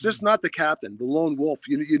 it's just not the captain, the lone wolf.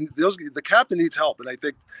 The captain needs help, and I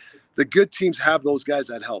think the good teams have those guys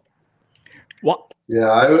that help. What? Yeah,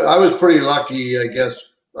 I was pretty lucky. I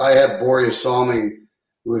guess I had Boreas Salming,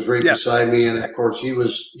 who was right beside me, and of course he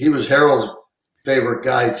was Harold's favorite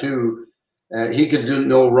guy too. He could do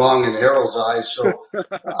no wrong in Harold's eyes, so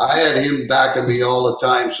I had him backing me all the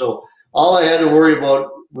time. So all I had to worry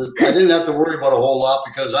about was I didn't have to worry about a whole lot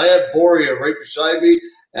because I had Boreas right beside me.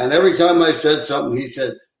 And every time I said something, he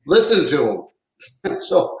said, listen to him.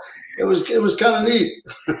 So it was kind of neat.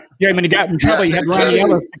 Yeah, when he got in trouble, you had Ronnie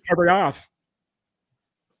Ellis to cover it off.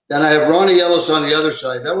 And I had Ronnie Ellis on the other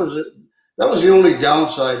side. That was the only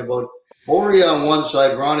downside about Boreas on one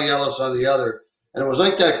side, Ronnie Ellis on the other. And it was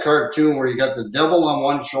like that cartoon where you got the devil on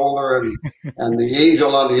one shoulder and the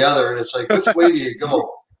angel on the other. And it's like, which way do you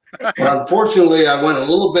go? But unfortunately, I went a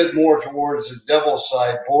little bit more towards the devil's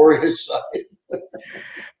side, Boreas' side.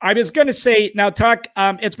 I was going to say, now talk,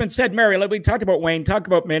 it's been said, Mario, we talked about Wayne,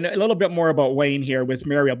 a little bit more about Wayne here with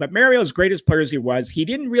Mario. But Mario's greatest player as he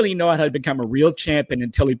didn't really know how to become a real champion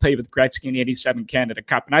until he played with Gretzky in the 87 Canada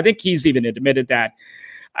Cup. And I think he's even admitted that.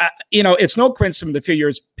 You know, it's no coincidence the few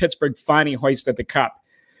years Pittsburgh finally hoisted the cup.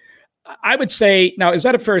 I would say, now, is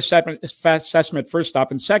that a fair assessment, first off?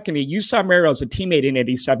 And secondly, you saw Mario as a teammate in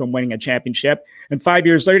 87 winning a championship. And 5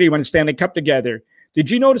 years later, you won a Stanley Cup together. Did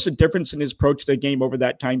you notice a difference in his approach to the game over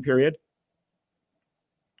that time period?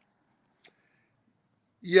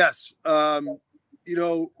 Yes. You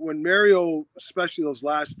know, when Mario, especially those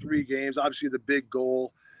last 3 games, obviously the big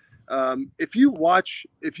goal, if you watch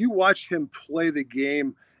him play the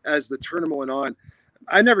game as the tournament went on,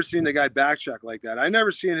 I never seen the guy backcheck like that. I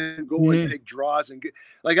never seen him go and take draws and get,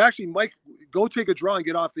 like, actually, Mike, go take a draw and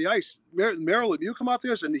get off the ice. Merrill, you come off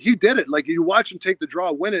the ice, and he did it. Like, you watch him take the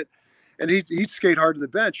draw, win it, and he'd skate hard to the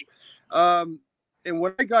bench. And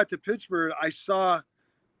when I got to Pittsburgh, I saw,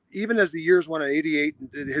 even as the years went on, 88,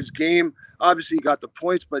 his game, obviously he got the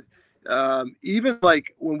points, but even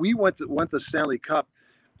like when we went to Stanley Cup,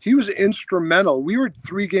 he was instrumental. We were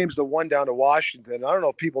 3 games to 1 down to Washington. I don't know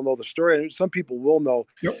if people know the story. Some people will know.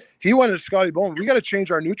 Yep. He went to Scotty Bowman. We got to change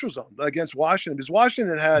our neutral zone against Washington because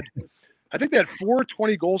Washington had, I think they had 4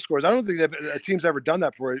 20-goal scorers. I don't think a team's ever done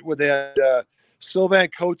that before. Where they had Sylvain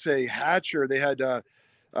Cote, Hatcher. They had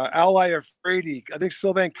Ally Frady. I think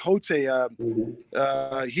Sylvain Cote. They all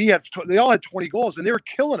had 20 goals, and they were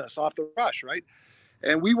killing us off the rush, right?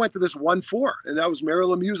 And we went to this 1-4, and that was Mario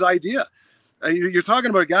Lemieux's idea. You're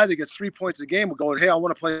talking about a guy that gets 3 points a game. We're going, hey, I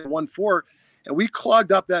want to play 1-4. And we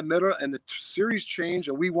clogged up that middle, and the series changed,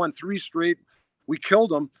 and we won 3 straight. We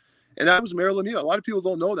killed them. And that was Mario Lemieux. A lot of people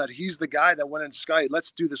don't know that he's the guy that went in Sky.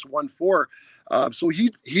 Let's do this 1-4. So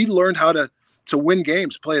he learned how to win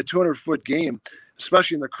games, play a 200-foot game,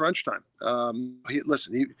 especially in the crunch time.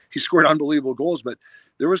 He scored unbelievable goals, but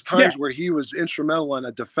there was times where he was instrumental in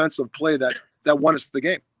a defensive play that won us the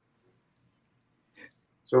game.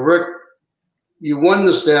 So Rick, you won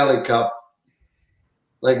the Stanley Cup.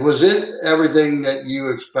 Like, was it everything that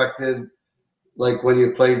you expected? Like when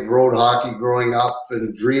you played road hockey growing up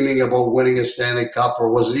and dreaming about winning a Stanley Cup, or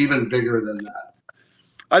was it even bigger than that?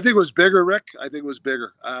 I think it was bigger, Rick. I think it was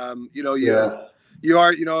bigger. You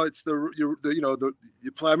are, it's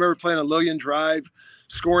you play. I remember playing a Lillian Drive,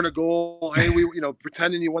 scoring a goal. Hey,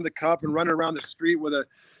 pretending you won the cup and running around the street with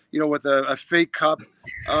a fake cup.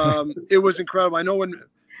 It was incredible. I know when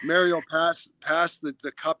Mario passed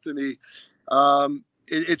the cup to me,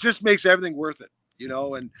 it just makes everything worth it,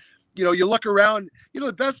 and you look around,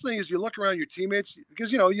 the best thing is you look around your teammates,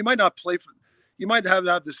 because, you might not play for, you might have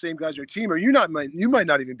the same guys on your team, or you might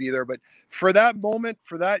not even be there. But for that moment,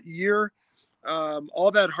 for that year,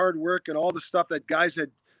 all that hard work and all the stuff that guys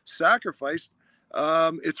had sacrificed,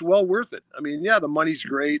 it's well worth it. I mean, yeah, the money's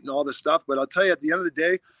great and all this stuff, but I'll tell you, at the end of the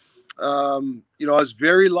day, I was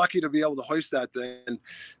very lucky to be able to hoist that thing.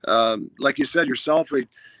 And like you said yourself,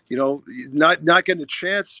 not getting a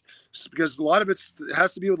chance, because a lot of it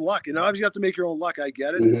has to be with luck. Obviously you have to make your own luck. I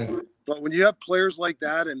get it. Mm-hmm. But when you have players like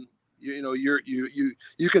that, and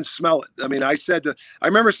you can smell it. I mean, I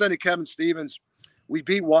remember saying to Kevin Stevens, we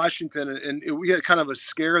beat Washington and we had kind of a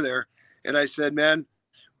scare there. And I said, man,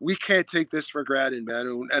 we can't take this for granted, man.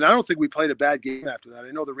 And I don't think we played a bad game after that.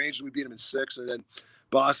 I know the Rangers, we beat them in 6, and then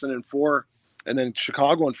Boston in 4, and then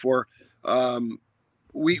Chicago in 4.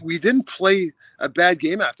 We didn't play a bad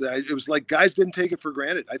game after that. It was like guys didn't take it for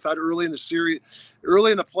granted. I thought early in the series,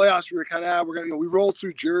 early in the playoffs, we were kind of, we rolled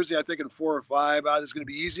through Jersey, I think in 4 or 5. This is going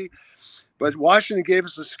to be easy. But Washington gave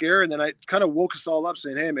us a scare, and then I kind of woke us all up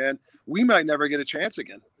saying, hey, man, we might never get a chance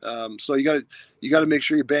again. So you got to make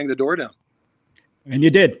sure you bang the door down. And you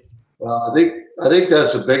did. I think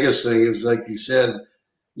that's the biggest thing is, like you said,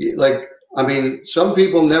 some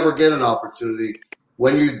people never get an opportunity.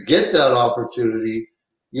 When you get that opportunity,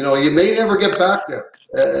 you may never get back there.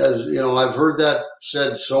 As I've heard that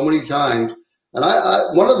said so many times. And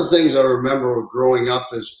I one of the things I remember growing up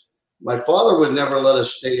is my father would never let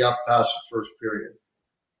us stay up past the first period.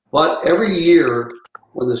 But every year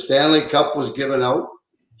when the Stanley Cup was given out,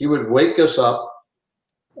 he would wake us up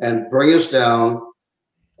and bring us down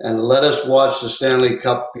and let us watch the Stanley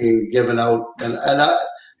Cup being given out. And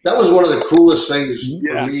that was one of the coolest things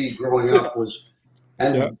for me growing up was,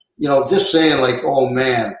 just saying like, oh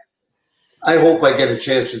man, I hope I get a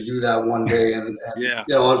chance to do that one day. And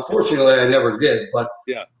unfortunately I never did, but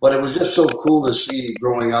it was just so cool to see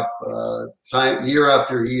growing up time year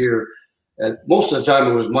after year. And most of the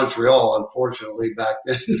time it was Montreal, unfortunately, back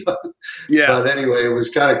then. But anyway, it was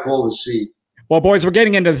kind of cool to see. Well, boys, we're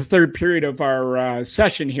getting into the third period of our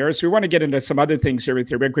session here, so we want to get into some other things here with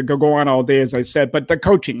you, Rick. We could go on all day, as I said, but the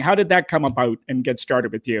coaching, how did that come about and get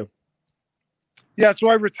started with you? Yeah, so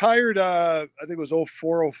I retired, I think it was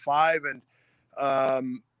 04, 05, and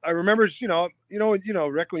I remember,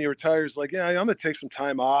 Rick, when you retire, it's like, I'm going to take some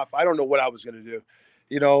time off. I don't know what I was going to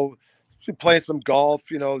do, playing some golf,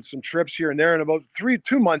 some trips here and there, and about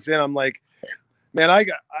 2 months in, I'm like, man, I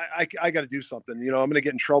got to do something. I'm going to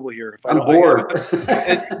get in trouble here. If I'm bored.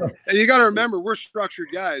 And you got to remember, we're structured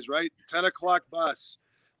guys, right? 10 o'clock bus,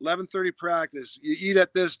 11:30 practice. You eat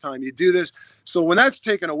at this time. You do this. So when that's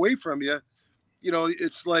taken away from you,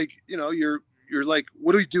 it's like, you're like,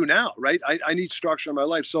 what do we do now, right? I need structure in my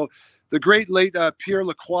life. So the great late Pierre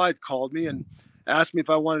Lacroix called me and asked me if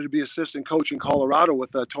I wanted to be assistant coach in Colorado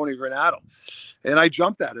with Tony Granato. And I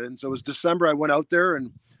jumped at it. And so it was December. I went out there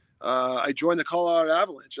and I joined the Colorado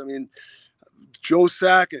Avalanche. I mean, Joe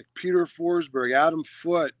Sakic, Peter Forsberg, Adam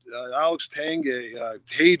Foote, Alex Tanguay,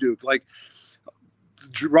 Hayduk, like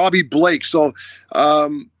Robbie Blake. So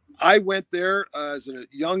I went there as a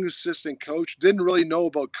young assistant coach, didn't really know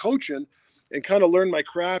about coaching, and kind of learned my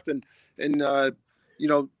craft and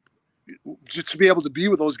just to be able to be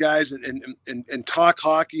with those guys and talk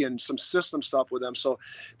hockey and some system stuff with them. So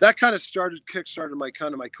that kind of kickstarted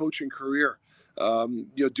my coaching career.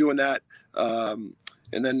 Doing that. And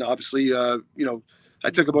then obviously, I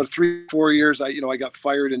took about 3-4 years. I got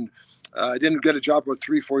fired and I didn't get a job for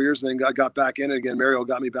 3-4 years. And then I got back in it again. Mario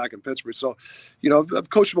got me back in Pittsburgh. So, I've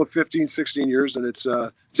coached about 15, 16 years and it's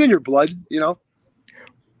in your blood,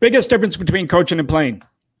 Biggest difference between coaching and playing?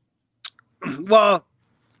 Well,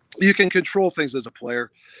 you can control things as a player.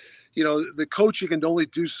 The coach, you can only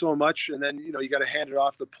do so much. And then, you got to hand it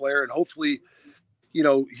off to the player and hopefully,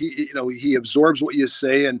 he absorbs what you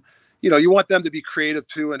say, and you want them to be creative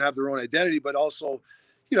too and have their own identity, but also,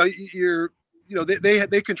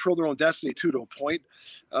 they control their own destiny too, to a point.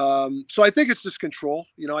 So I think it's just control.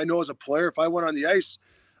 I know as a player, if I went on the ice,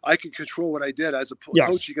 I could control what I did. As a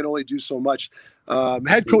coach, you can only do so much.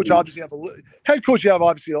 Head coach, obviously, you have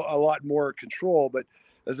obviously a lot more control, but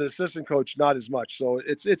as an assistant coach, not as much. So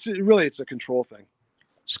it's a control thing.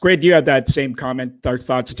 Squid, you have that same comment or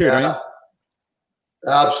thoughts too, right?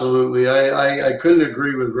 Absolutely. I couldn't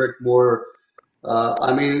agree with Rick more.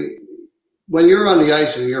 I mean, when you're on the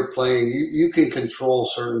ice and you're playing, you can control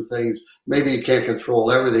certain things. Maybe you can't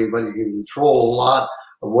control everything, but you can control a lot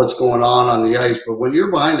of what's going on the ice. But when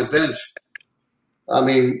you're behind the bench, I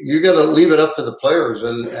mean, you got to leave it up to the players.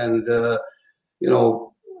 And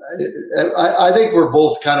I think we're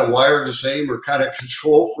both kind of wired the same. We're kind of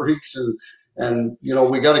control freaks, and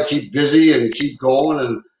we got to keep busy and keep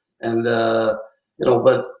going.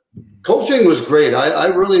 But coaching was great. I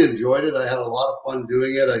really enjoyed it. I had a lot of fun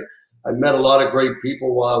doing it. I met a lot of great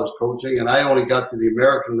people while I was coaching, and I only got to the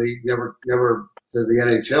American League, never to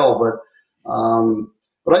the NHL.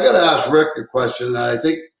 But I got to ask Rick a question. I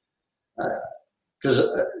think, because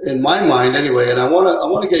in my mind anyway, and I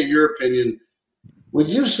want to get your opinion. Would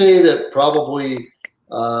you say that probably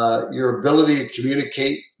your ability to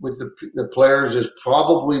communicate with the players is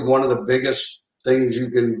probably one of the biggest things you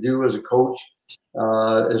can do as a coach,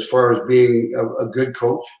 as far as being a good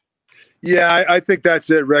coach? Yeah, I think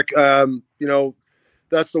that's it, Rick.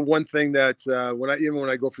 That's the one thing that when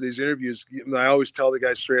I go for these interviews, I always tell the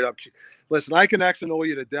guys straight up, listen, I can X and O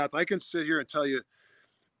you to death. I can sit here and tell you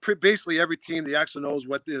basically every team, the X and O's,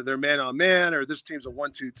 what they're man on man, or this team's a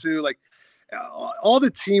 1-2-2. Like all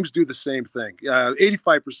the teams do the same thing.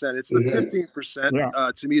 85%. It's the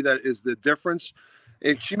 15% to me that is the difference.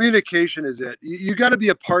 And communication is it. You got to be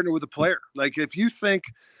a partner with a player. Like if you think,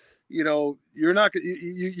 you're not,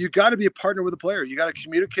 you got to be a partner with a player. You got to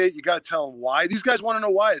communicate. You got to tell them why. These guys want to know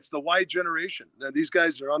why. It's the why generation. These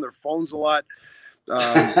guys are on their phones a lot.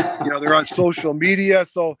 They're on social media.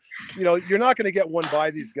 So, you're not going to get one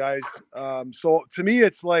by these guys. So to me,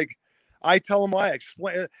 it's like, I tell them I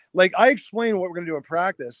explain what we're going to do in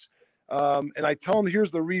practice. And I tell them,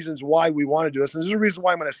 here's the reasons why we want to do this. And there's a reason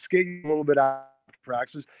why I'm going to skate a little bit out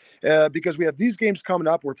practices, because we have these games coming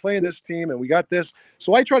up. We're playing this team and we got this.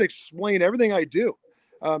 So I try to explain everything I do.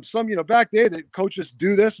 Back there, the coaches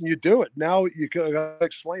do this and you do it. Now you gotta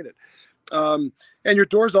explain it. And your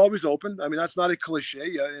door's always open. I mean, that's not a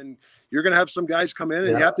cliche. And you're going to have some guys come in and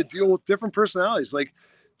you have to deal with different personalities. Like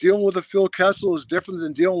dealing with a Phil Kessel is different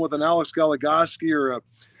than dealing with an Alex Goligoski or a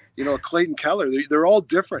Clayton Keller. They're all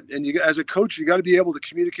different. And as a coach, you got to be able to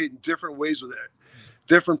communicate in different ways with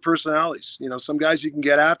different personalities. Some guys you can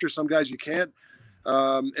get after, some guys you can't.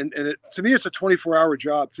 To me, it's a 24-hour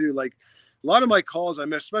job too. Like a lot of my calls,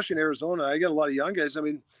 especially in Arizona, I get a lot of young guys. I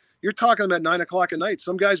mean, you're talking to them at 9:00 at night.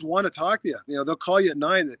 Some guys want to talk to you. They'll call you at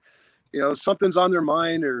 9. Something's on their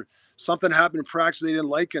mind or something happened in practice they didn't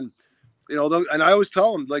like, and and I always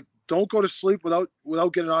tell them, like, don't go to sleep without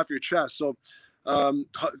getting it off your chest. So,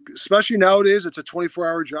 especially nowadays, it's a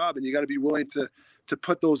 24-hour job, and you got to be willing to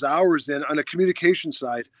put those hours in on a communication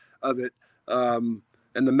side of it. And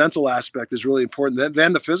the mental aspect is really important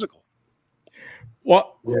than the physical.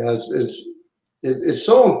 Well, yeah, it's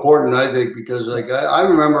so important, I think, because like I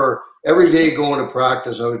remember every day going to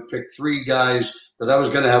practice, I would pick 3 guys that I was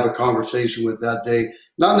going to have a conversation with that day.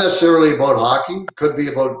 Not necessarily about hockey, could be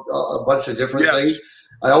about a bunch of different things.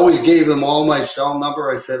 I always gave them all my cell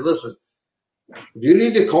number. I said, listen, if you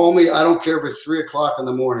need to call me, I don't care if it's 3:00 in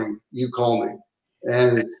the morning, you call me.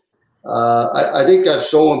 And I think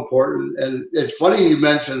that's so important. And it's funny you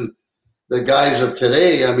mentioned the guys of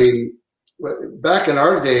today. I mean, back in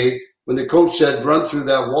our day, when the coach said, run through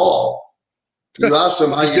that wall, you asked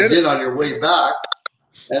them how you did on your way back.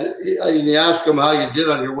 And you ask them how you did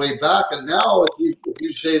on your way back. And now if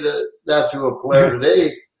you say that to a player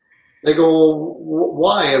today, they go,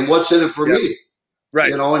 why? And what's in it for me?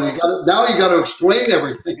 Right. And you got to explain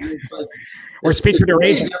everything. It's like, or speak to their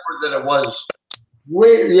agent. Different than it was.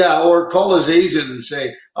 Or call his agent and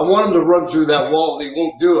say, I want him to run through that wall, and he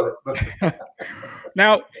won't do it.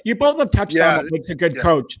 Now, you both have touched on what makes a good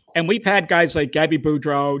coach. And we've had guys like Gabby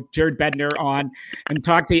Boudreau, Jared Bednar on and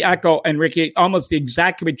talked to Echo and Ricky, almost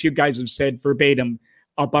exactly what you guys have said verbatim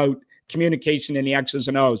about communication in the X's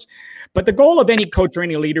and O's. But the goal of any coach or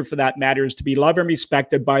any leader for that matter is to be loved and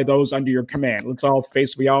respected by those under your command. Let's all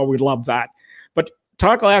face it, we all would love that. But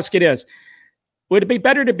I'll ask you this. Would it be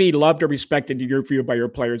better to be loved or respected in your view by your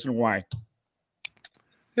players, and why?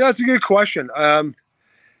 Yeah, that's a good question.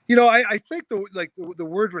 I think the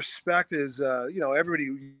word respect is, everybody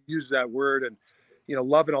uses that word and,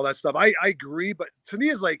 love and all that stuff. I agree. But to me,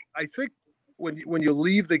 it's like, I think when you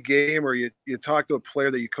leave the game or you talk to a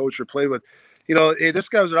player that you coach or play with, hey, this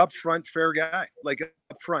guy was an upfront, fair guy, like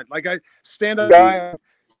upfront, like I stand up guy,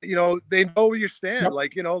 they know where you stand. Yep.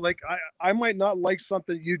 Like, I might not like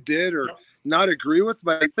something you did or not agree with,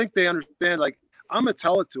 but I think they understand, like, I'm going to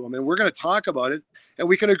tell it to them and we're going to talk about it and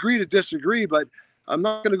we can agree to disagree, but I'm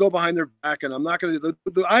not going to go behind their back and I'm not going to,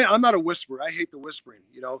 I'm not a whisperer. I hate the whispering,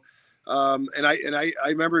 and I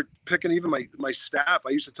remember picking even my staff. I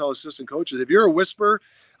used to tell assistant coaches, if you're a whisperer,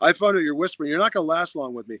 I found out you're whispering, you're not going to last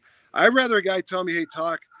long with me. I'd rather a guy tell me, hey,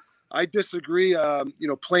 Talk, I disagree,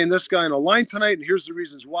 playing this guy in a line tonight, and here's the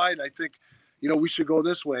reasons why, and I think, we should go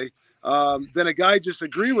this way, then a guy just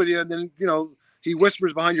agree with you, and then, he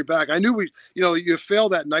whispers behind your back. I knew you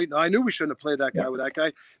failed that night. I knew we shouldn't have played that guy with that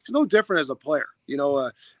guy. It's no different as a player,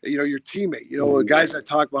 your teammate, guys that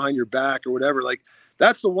talk behind your back or whatever. Like,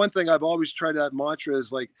 that's the one thing I've always tried to have mantra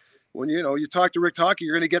is like, when, you talk to Rick Tocchet,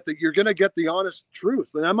 you're going to get the honest truth.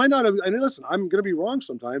 And I might not have, listen, I'm going to be wrong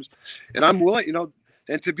sometimes, and I'm willing,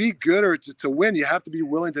 and to be good or to win, you have to be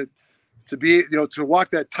willing to be, to walk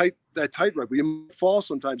that tightrope. You fall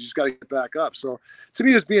sometimes, you just got to get back up. So to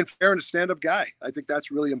me, it's being fair and a stand-up guy. I think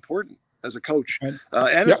that's really important as a coach and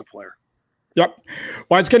as a player. Yep.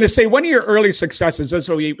 Well, I was going to say, one of your early successes, as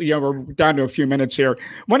we're down to a few minutes here,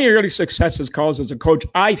 one of your early successes calls as a coach,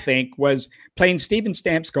 I think, was playing Steven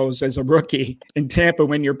Stamkos as a rookie in Tampa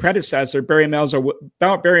when your predecessor, Barry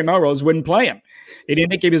Melrose, wouldn't play him. He didn't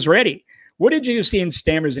think he was ready. What did you see in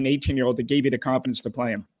Stammer as an 18-year-old that gave you the confidence to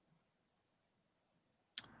play him?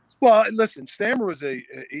 Well, listen, Stammer was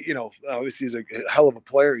obviously he's a hell of a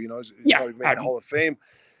player, he's probably made the Hall of Fame.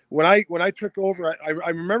 When I took over, I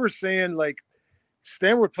remember saying, like,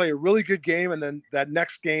 Stammer would play a really good game and then that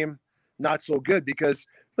next game, not so good because,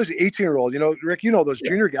 listen, 18-year-old, Rick, those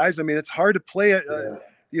junior guys, I mean, it's hard to play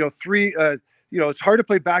it's hard to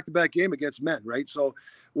play back-to-back game against men, right? So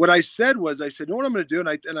what I said was, you know what I'm going to do? And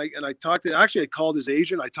I talked to, actually I called his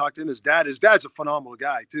agent. I talked to him, his dad. His dad's a phenomenal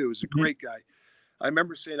guy too. He's a great guy. I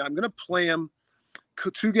remember saying, I'm going to play him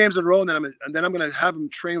 2 games in a row, and then I'm going to have him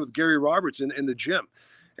train with Gary Roberts in the gym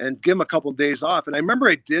and give him a couple of days off. And I remember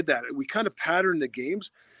I did that. We kind of patterned the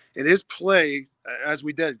games, and his play, as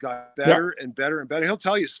we did, got better and better and better. He'll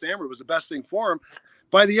tell you Stammer was the best thing for him.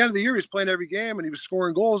 By the end of the year, he was playing every game, and he was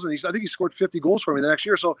scoring goals, and I think he scored 50 goals for me the next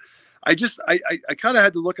year. So I kind of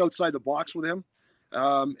had to look outside the box with him,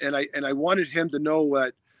 and I wanted him to know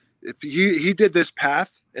that if he did this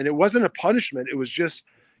path, and it wasn't a punishment, it was just,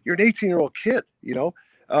 you're an 18-year-old kid,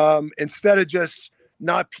 instead of just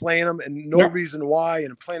not playing him and no reason why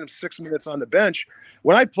and playing him 6 minutes on the bench.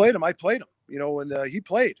 When I played him, and he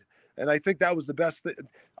played. And I think that was the best thing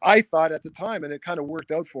I thought at the time, and it kind of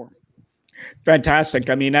worked out for him. Fantastic.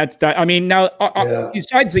 I mean, now,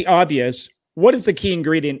 besides the obvious, what is the key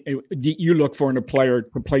ingredient you look for in a player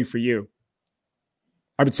to play for you?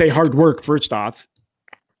 I would say hard work, first off.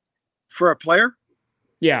 For a player?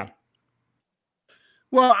 Yeah.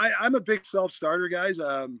 Well, I'm a big self-starter, guys.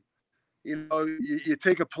 You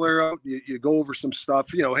take a player out, you go over some stuff,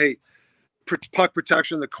 hey, puck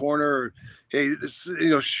protection in the corner, or, hey, this,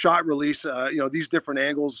 shot release, these different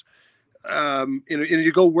angles.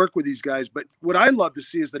 You go work with these guys. But what I love to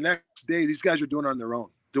see is the next day, these guys are doing it on their own.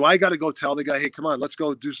 Do I got to go tell the guy, hey, come on, let's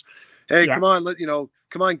go do, hey, come on,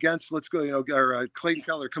 come on, Gens, let's go, or Clayton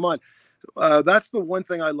Keller, come on. That's the one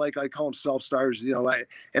thing I like. I call them self-starters,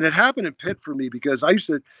 and it happened in Pitt for me because I used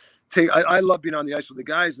to I love being on the ice with the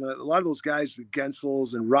guys, and a lot of those guys, the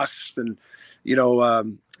Gensels and Rust and,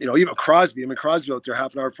 even Crosby. I mean, Crosby out there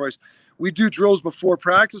half an hour before us. We do drills before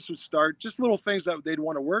practice would start, just little things that they'd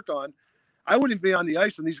want to work on. I wouldn't be on the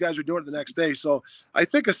ice, and these guys are doing it the next day. So I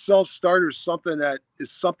think a self-starter is something that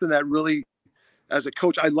really, as a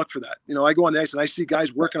coach, I look for that. I go on the ice and I see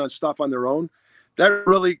guys working on stuff on their own.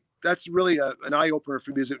 That's really an eye-opener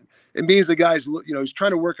for me. Because it means the guy's, he's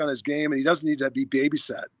trying to work on his game, and he doesn't need to be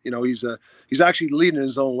babysat. He's actually leading in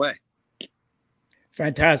his own way.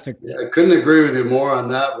 Fantastic. Yeah, I couldn't agree with you more on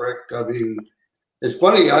that, Rick. I mean, it's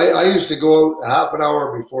funny. I used to go out half an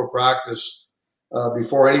hour before practice,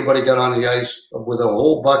 before anybody got on the ice, with a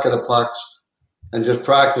whole bucket of pucks, and just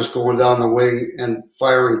practice going down the wing and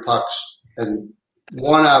firing pucks, and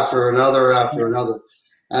one after another after another.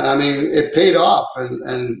 And I mean, it paid off.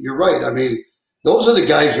 And you're right. I mean, those are the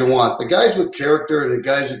guys you want, the guys with character and the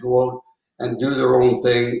guys that go out and do their own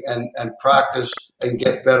thing and practice and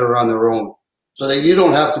get better on their own, so that you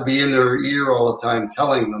don't have to be in their ear all the time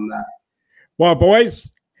telling them that. Well,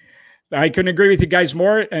 boys, I couldn't agree with you guys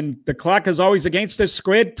more. And the clock is always against us.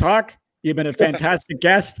 Squid, talk. You've been a fantastic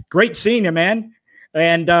guest. Great seeing you, man.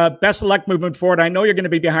 And best of luck moving forward. I know you're going to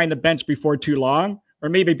be behind the bench before too long, or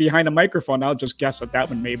maybe behind a microphone. I'll just guess at that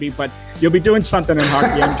one, maybe. But you'll be doing something in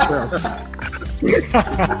hockey, I'm sure.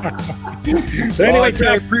 But anyway,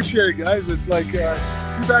 I appreciate it, guys. It's like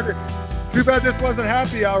too bad this wasn't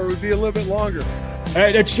happy hour. It would be a little bit longer.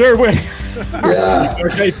 It sure would. Yeah.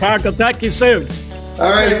 Okay, Park. I'll talk to you soon.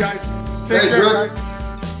 All right, guys. Take Thanks, care, Rick. guys.